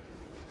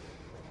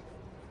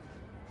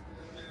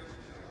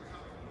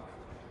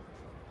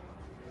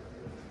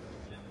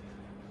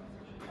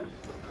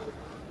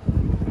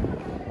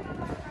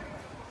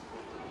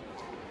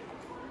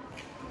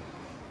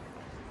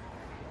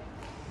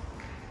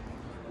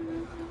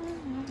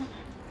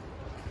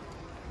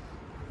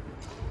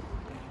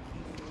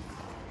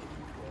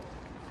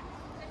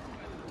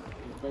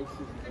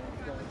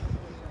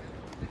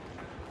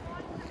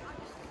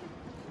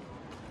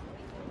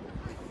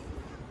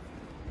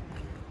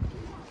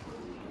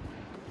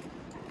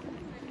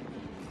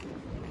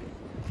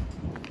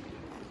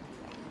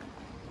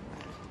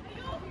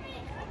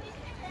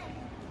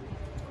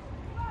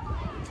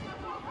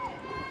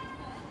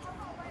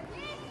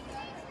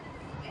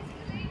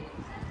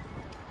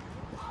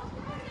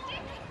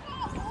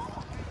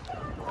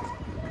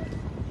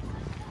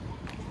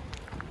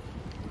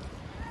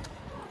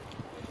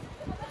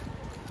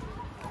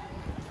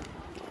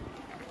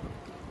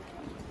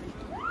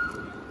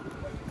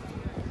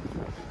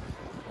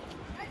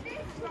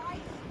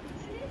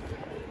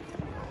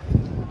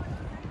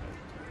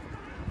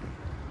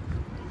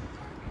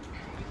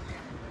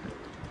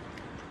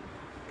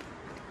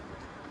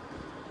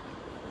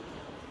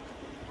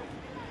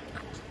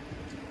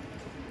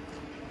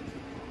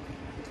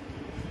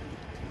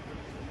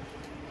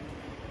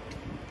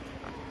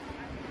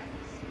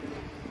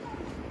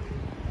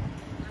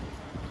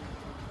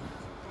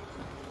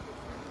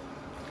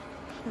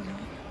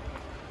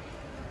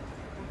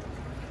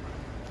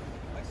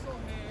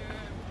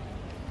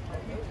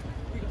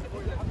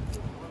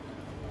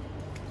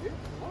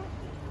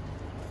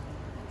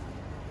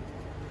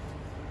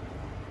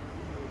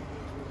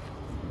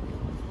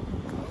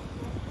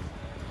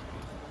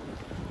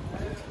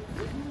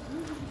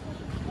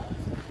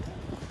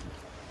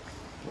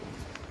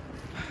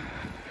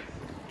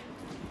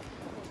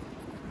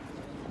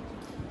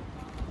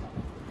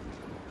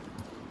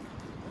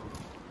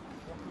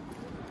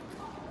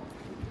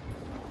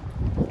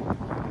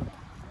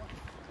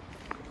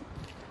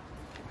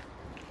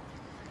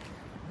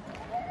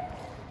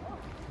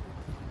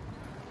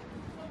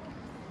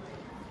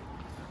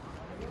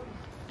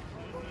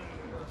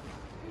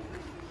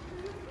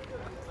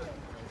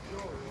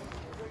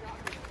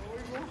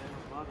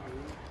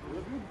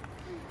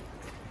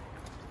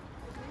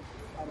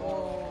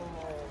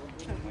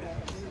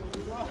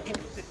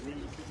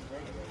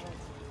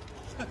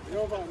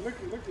 Yo, man, look,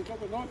 you got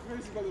the North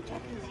Face, you got the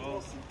Chinese. No,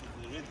 it's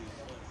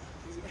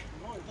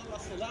not La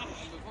Salah.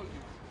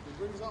 It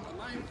brings out a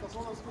knife, that's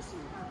all I'm supposed to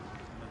do.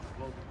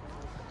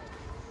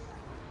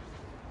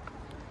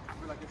 I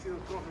feel like I see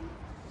them throw him,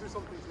 do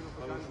something to him.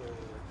 What are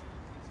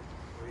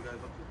you guys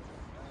up to?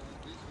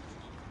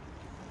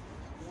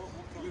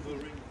 With a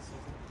ring.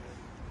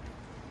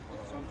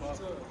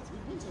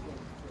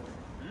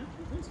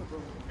 We've been to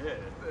Birmingham. Yeah.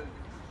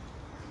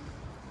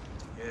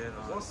 Yeah,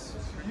 no.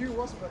 For you,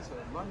 what's better?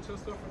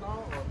 Manchester for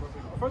now or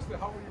Birmingham? Firstly,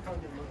 how were you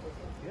finding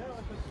Manchester? Yeah,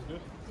 Manchester's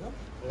good. Yeah?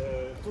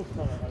 Tough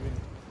time. I mean,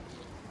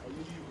 I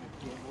usually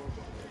do more,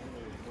 but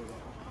anyway, go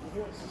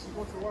down. Since you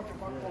go to work and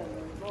back home,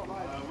 you go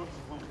live. I work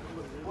from home.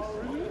 Oh,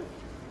 really?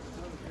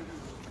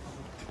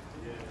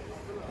 Yeah.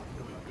 To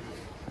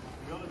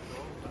be honest,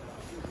 though,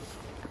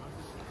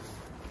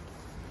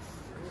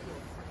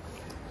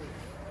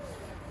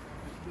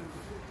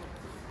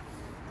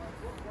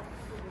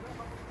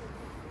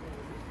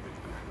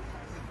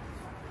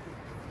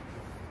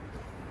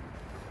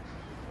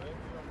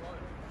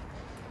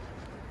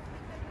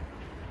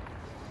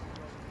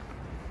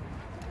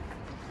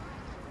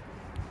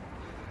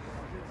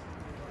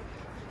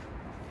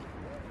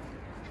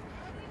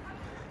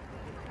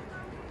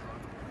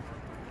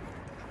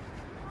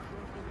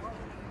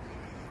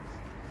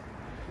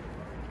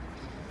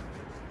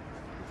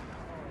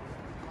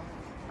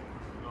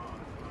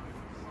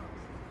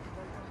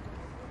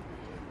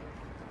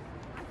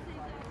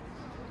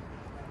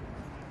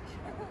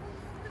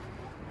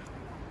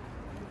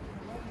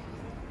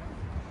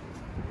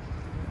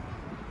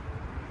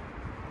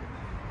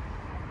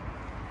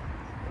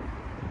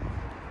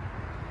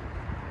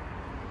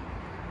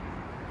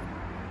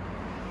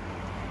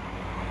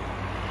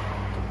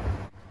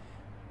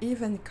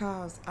 Even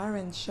cars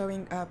aren't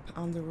showing up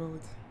on the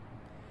road.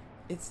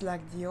 It's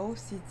like the whole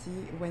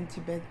city went to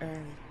bed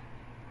early.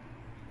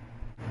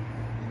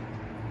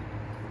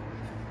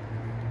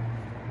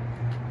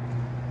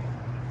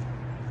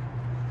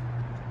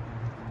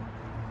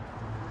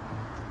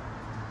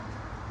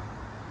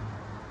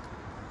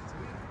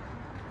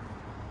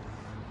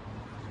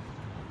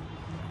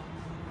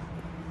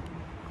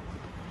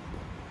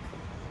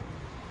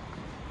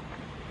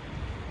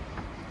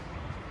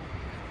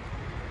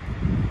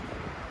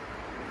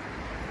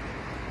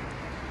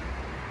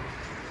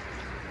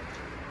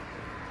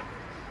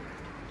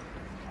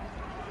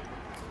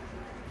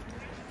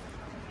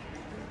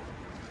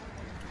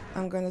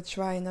 I'm gonna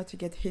try not to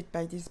get hit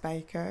by this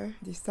biker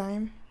this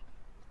time.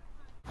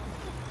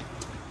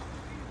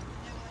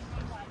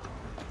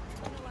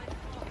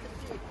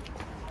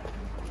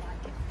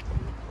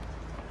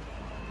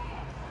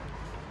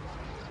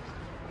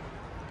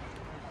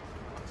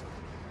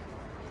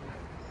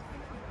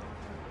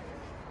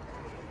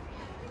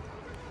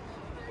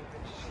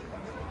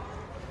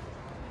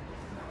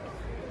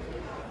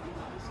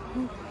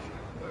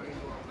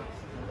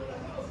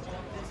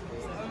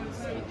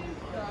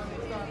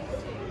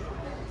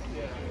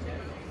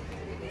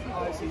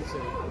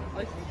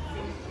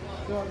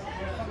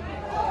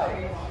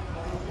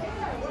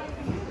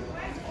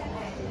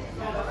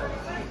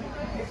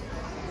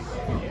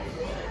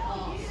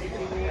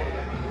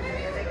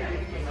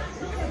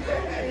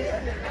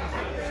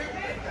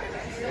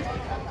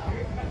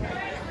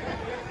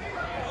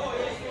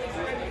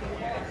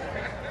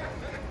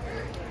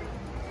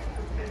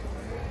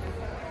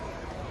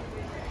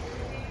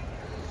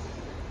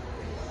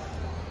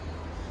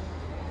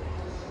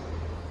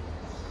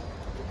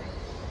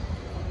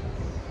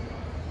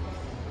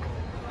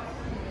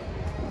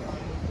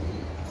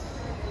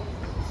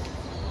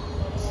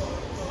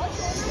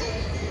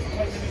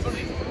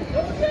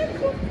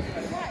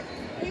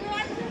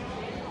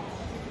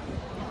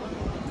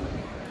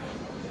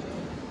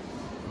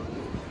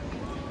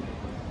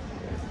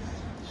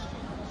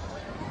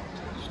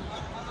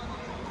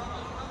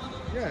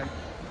 Yeah.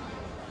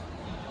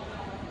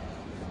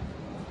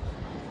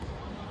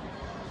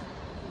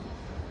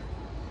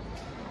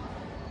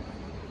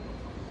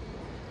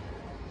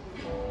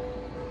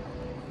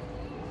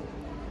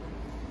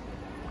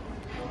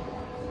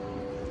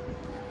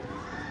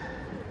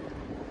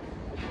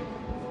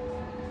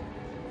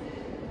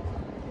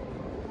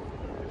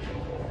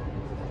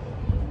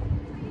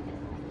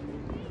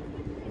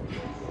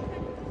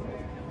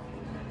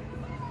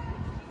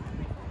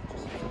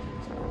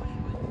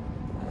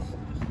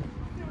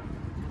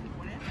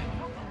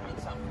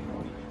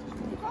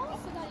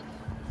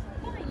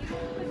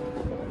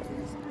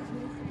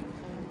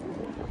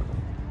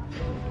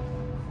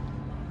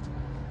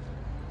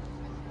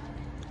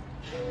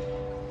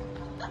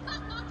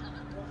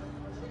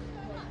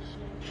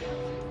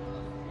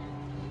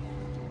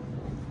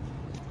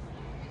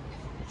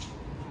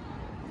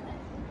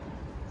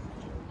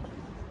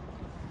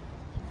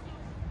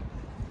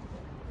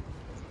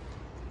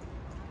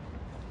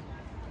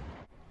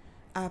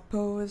 I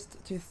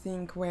paused to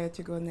think where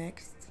to go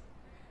next.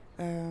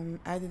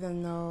 I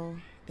didn't know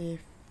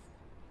if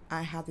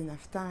I had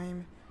enough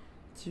time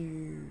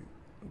to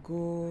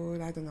go,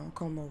 I don't know,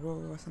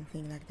 Comoro or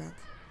something like that.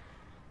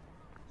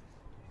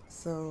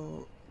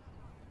 So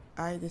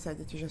I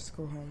decided to just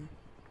go home.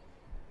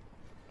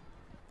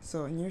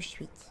 So, New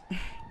Street.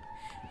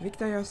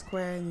 Victoria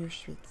Square, New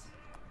Street.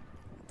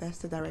 That's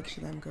the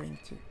direction I'm going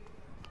to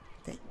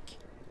take.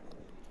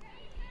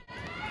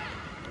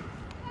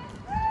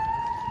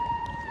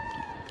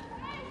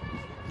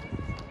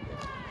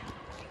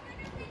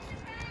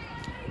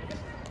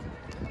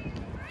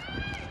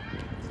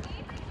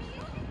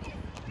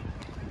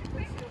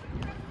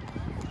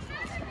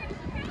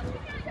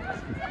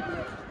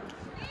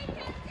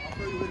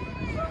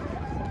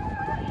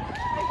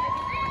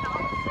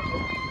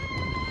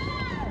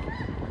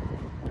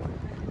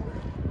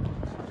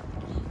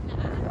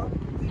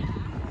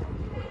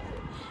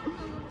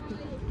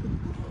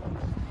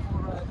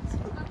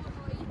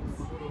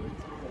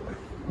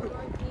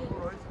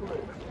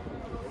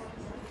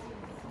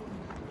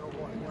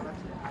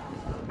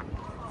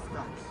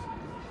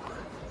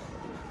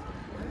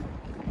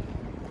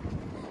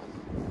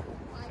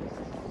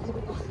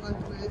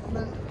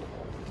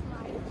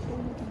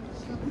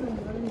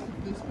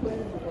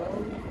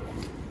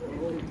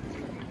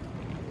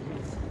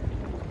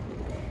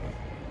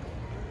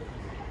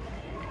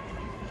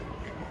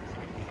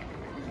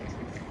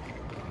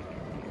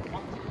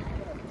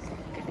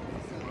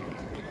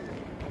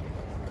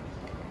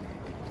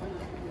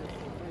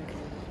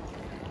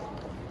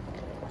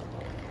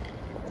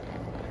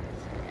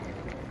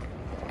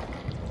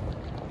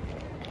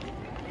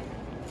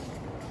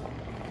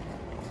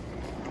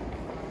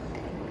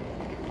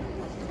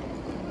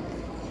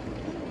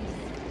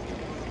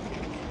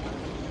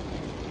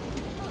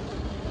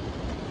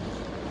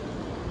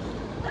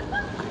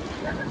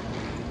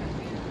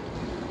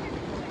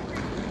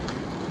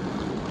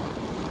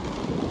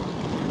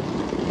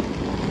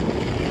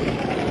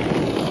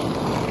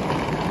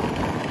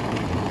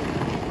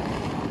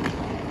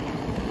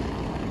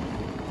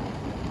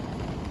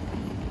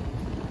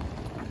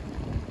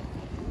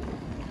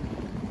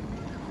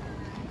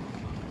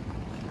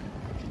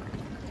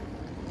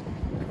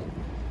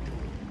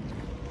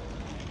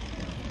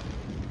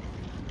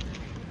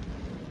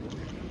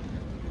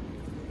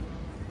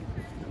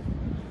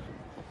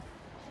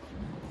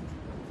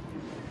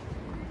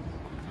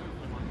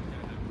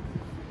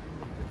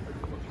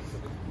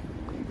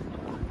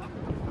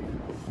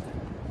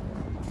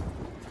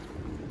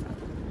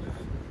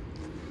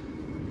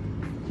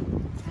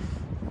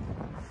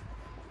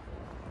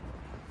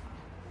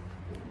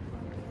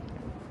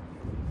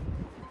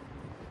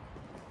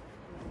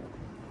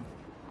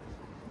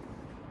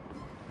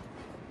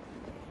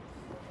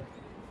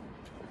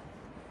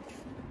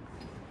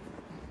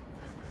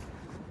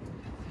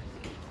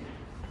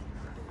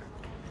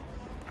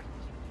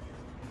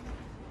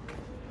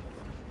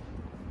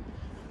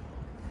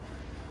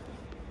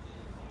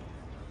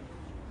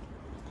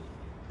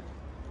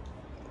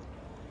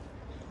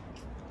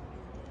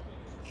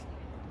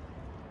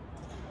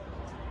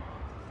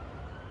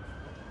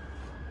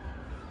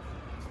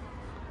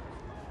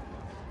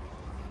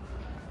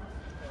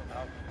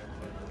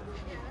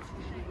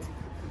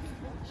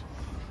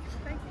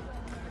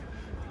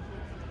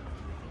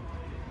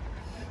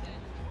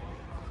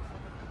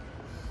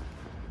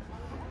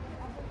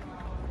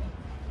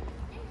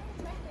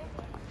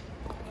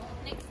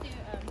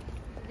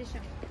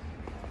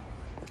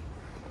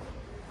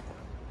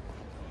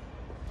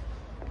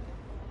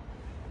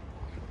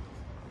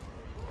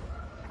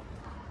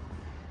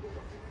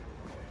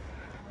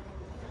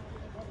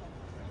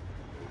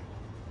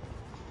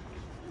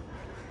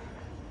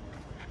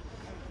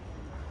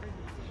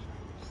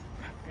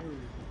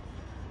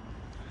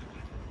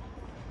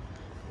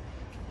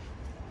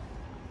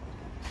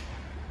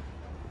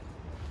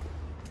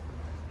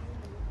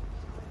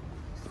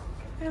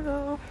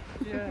 Hello.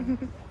 Yeah.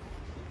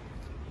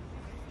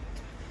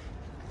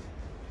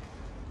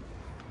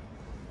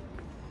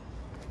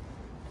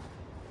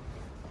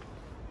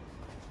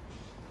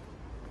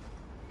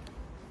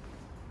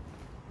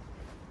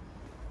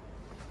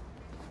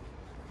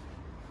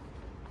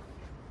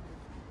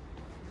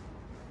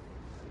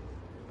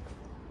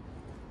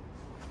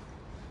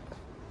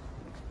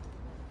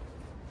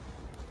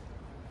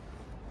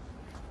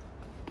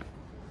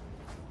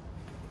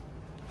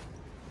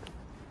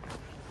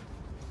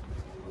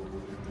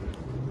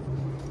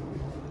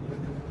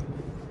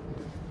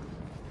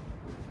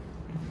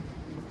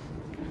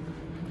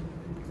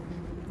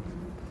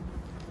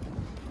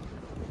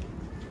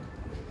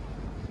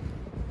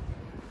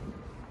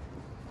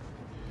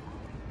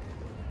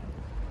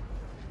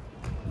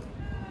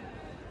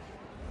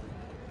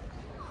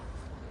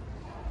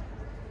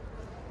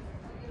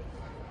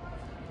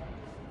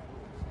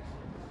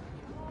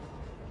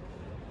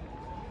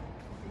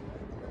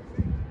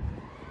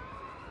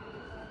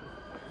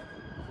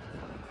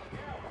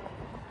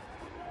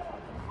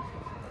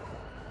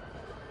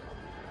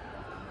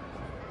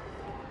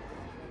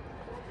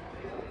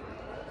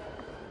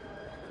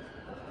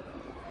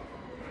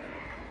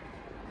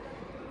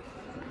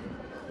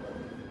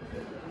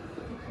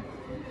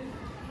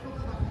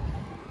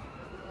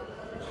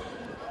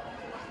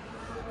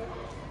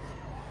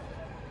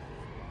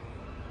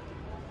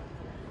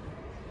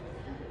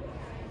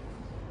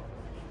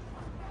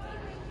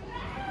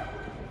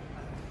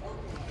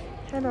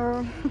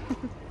 Hello.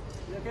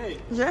 You okay?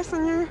 Yes,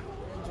 and you?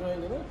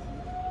 Enjoying it?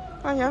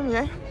 I am,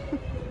 yeah.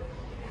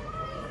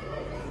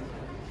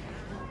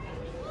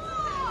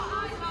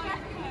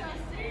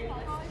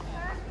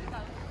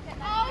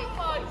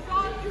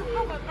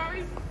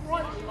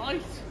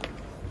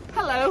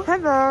 Hello.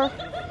 Hello.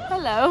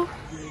 Hello.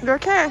 You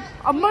okay?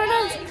 My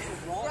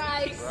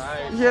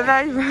name's You're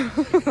live.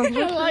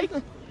 like.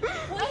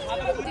 What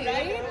are you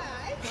doing?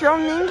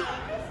 Filming.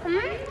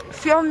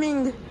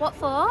 Filming. What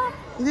for?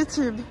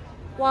 YouTube.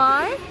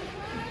 Why?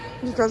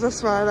 Because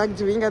that's what I like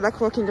doing. I like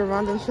walking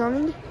around and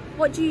filming.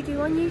 What do you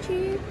do on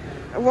YouTube?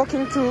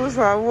 Walking tours,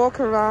 I walk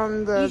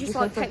around. You just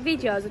like take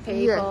videos of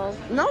people? Yeah.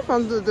 No,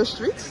 on the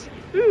streets.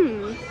 Yeah.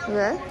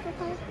 Okay.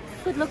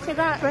 Good luck with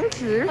that.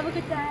 Thank you. Have a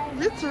good day.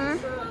 You too.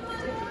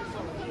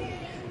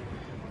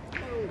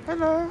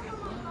 Hello.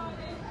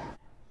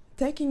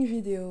 Taking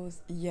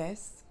videos,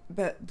 yes,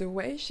 but the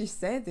way she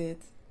said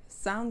it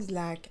sounds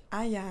like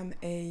I am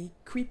a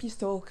creepy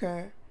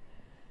stalker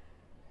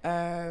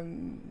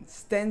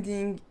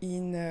standing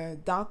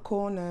in dark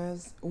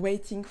corners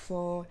waiting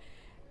for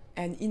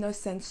an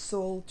innocent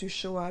soul to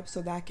show up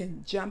so that I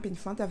can jump in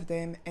front of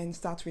them and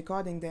start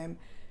recording them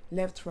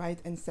left, right,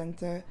 and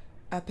center,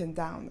 up and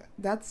down.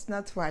 That's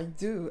not what I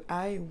do.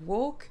 I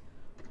walk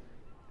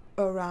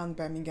around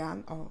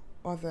Birmingham or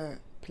other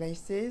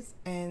places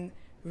and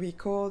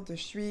record the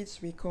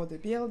streets, record the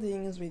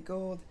buildings,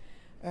 record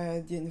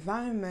the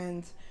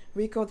environment,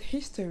 record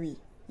history.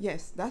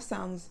 Yes, that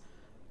sounds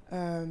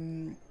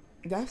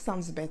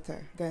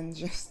better than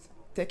just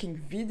taking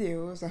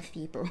videos of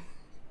people.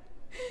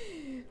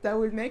 That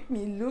would make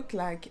me look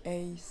like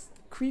a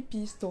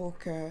creepy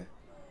stalker,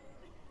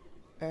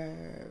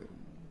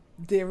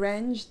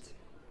 deranged,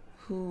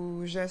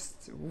 who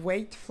just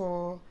wait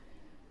for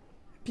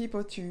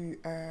people to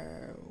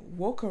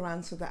walk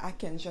around so that I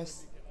can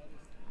just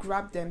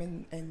grab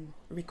them and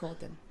record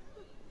them.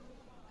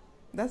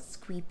 That's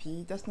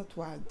creepy. That's not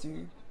what I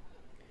do.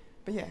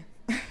 But yeah.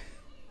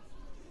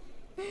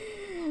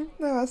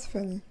 That was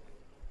funny.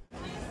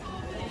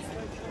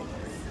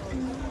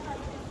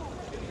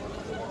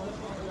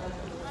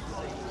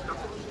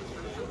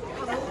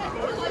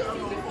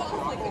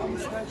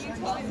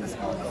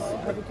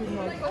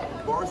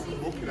 Boris is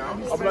walking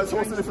out. I'll be like, so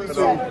what's the difference?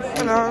 Hello.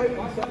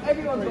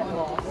 Everyone's got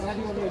masks and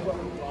everyone knows what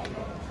it's like.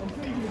 I'm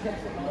sure you can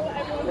guess it. Not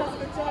everyone has a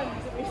good time.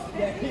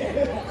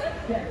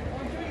 Yeah.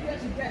 I'm sure you can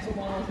actually guess what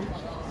my answer is.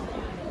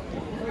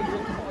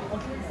 I'm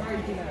sure it's very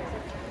generic.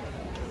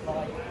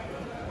 Sorry.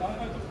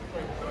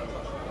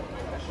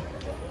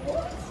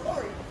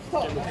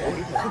 Stop.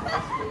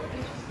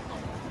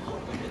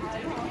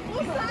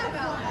 What's that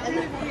about?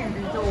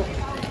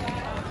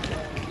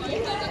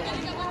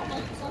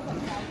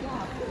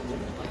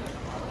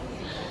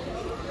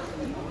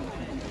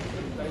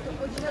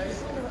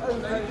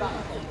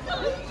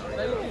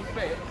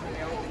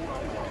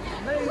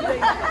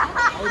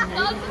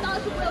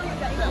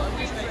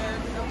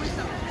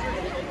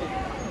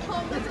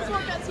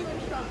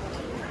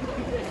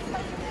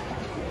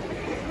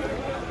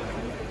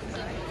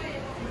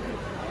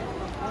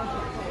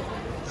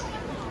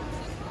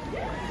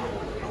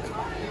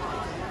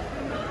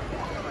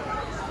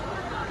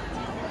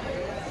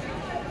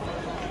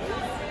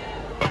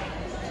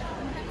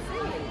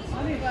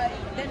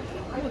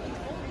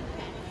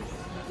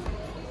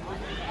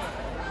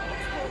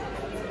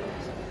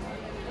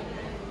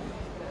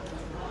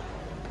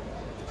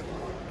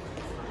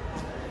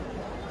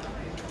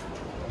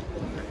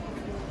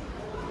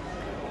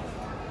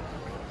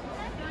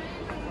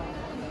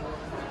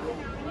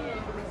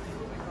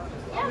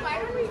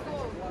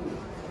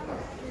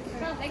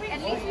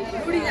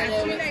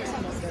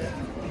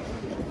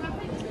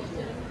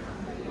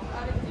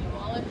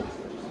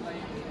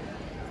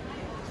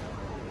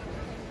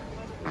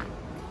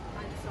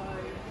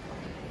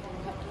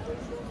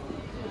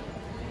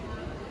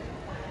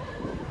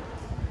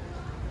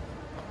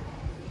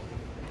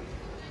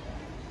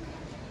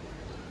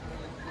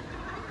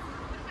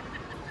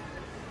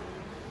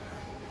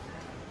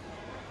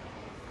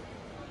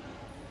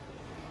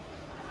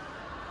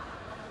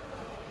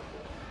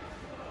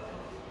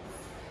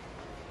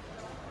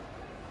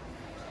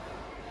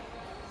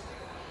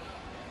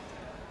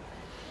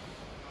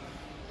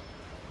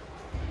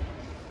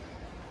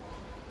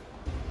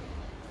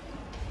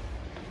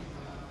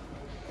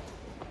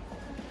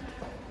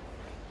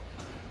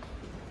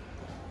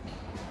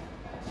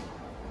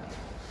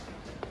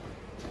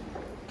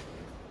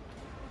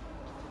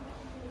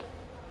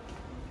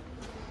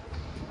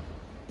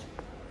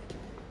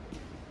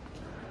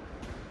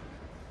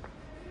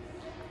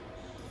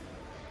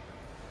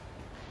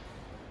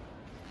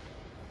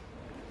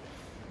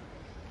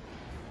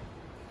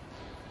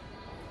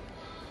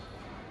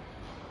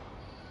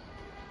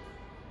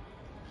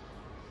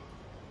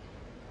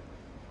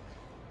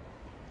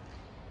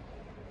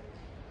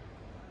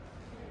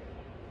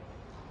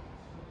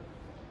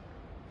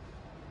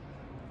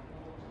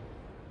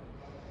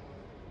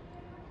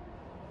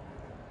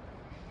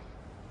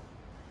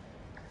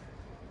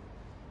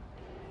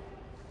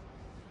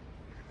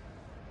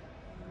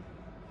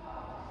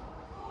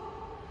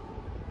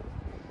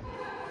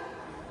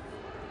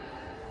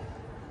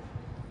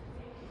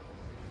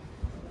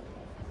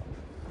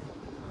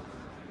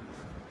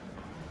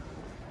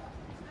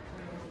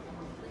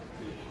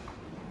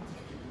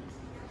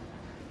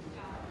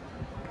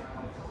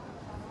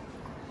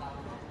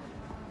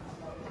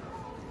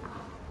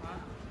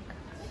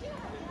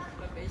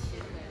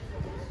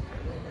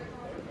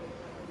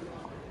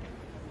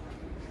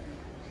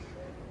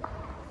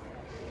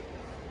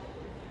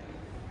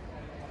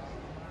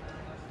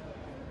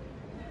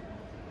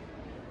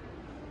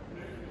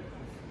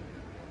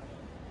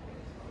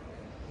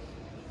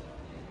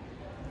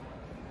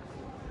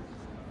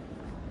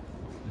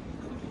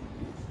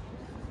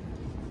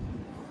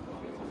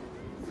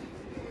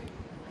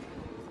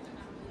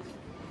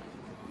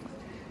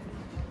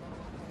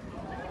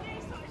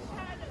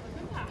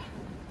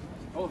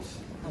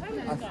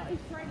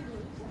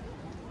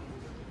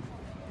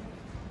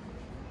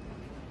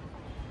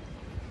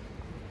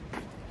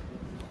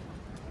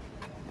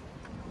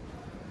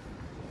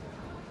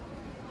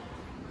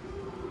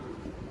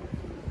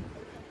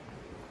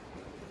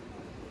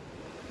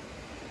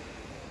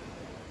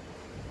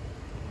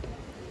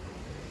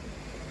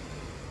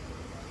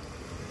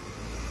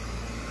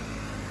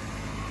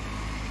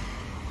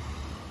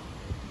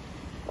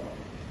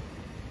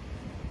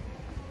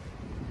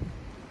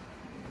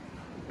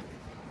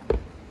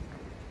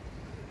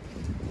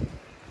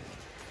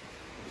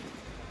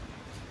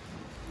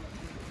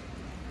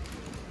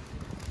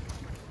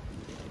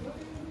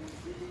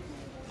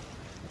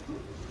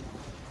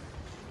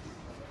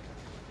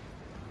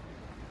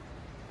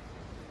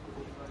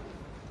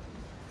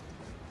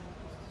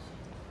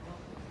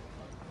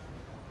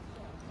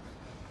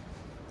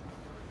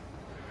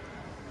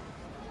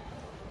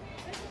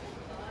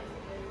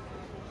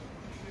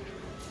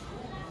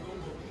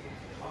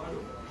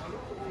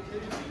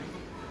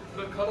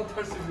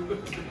 갈아탈 수 있는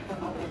거지.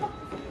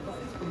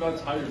 난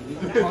자유.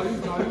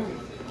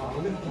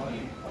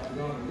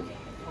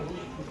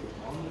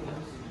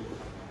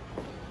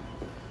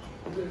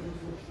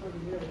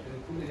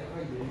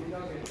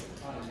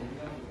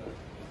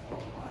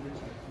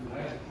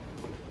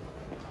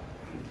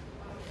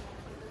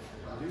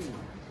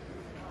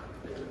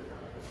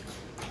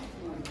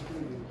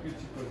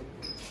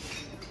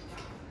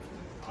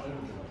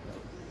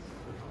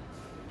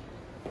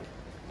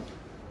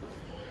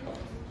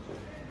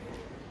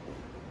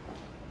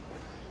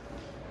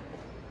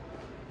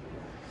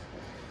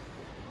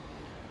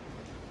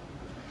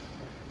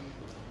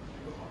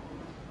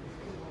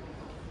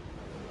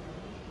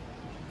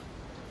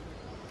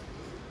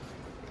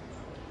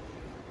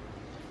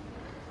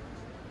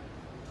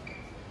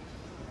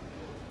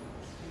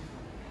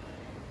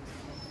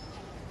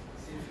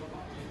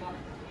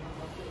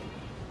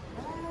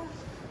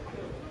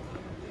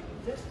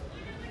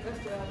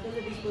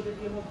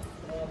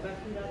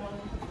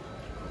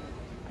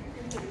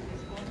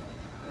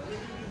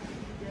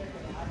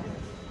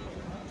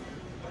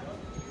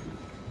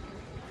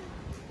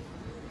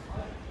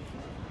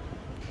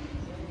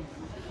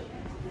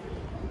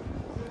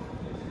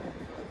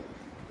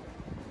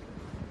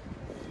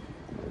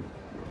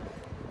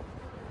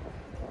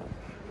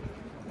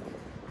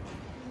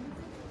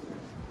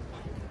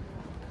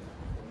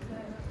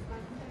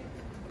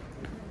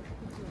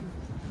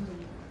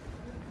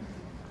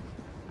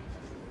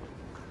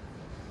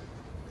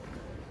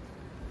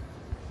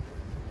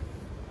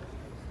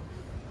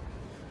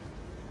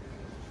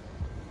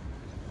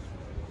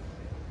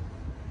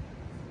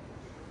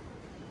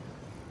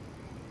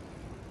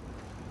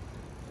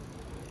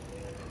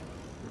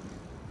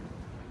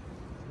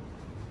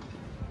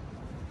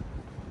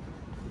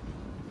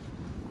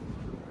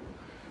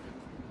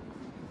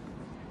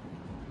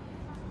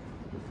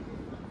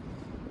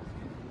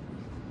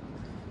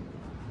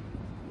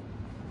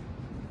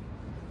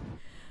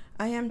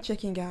 I am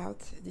checking out.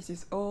 This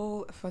is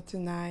all for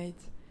tonight.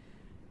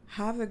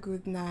 Have a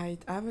good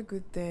night, have a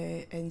good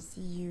day, and see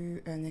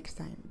you next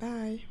time.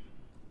 Bye.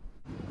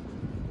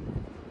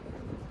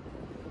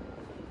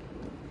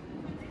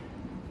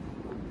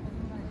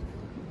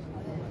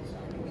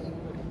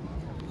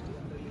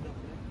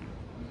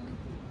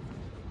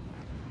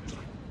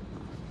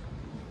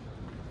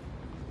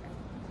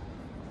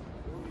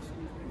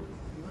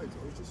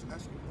 I was just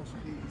asking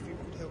possibly if you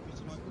could help me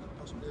tonight with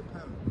possibly a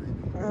pound, maybe.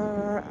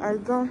 I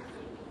don't.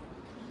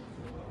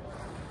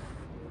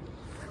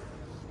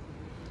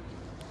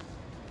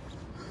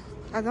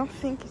 I don't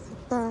think it's a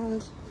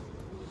pound.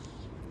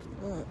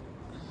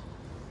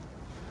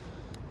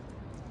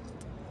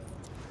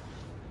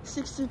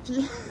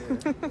 60p.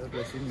 Yeah, God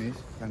bless you, miss.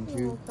 Thank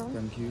you.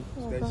 Thank you.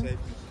 Stay safe.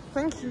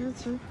 Thank you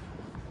too.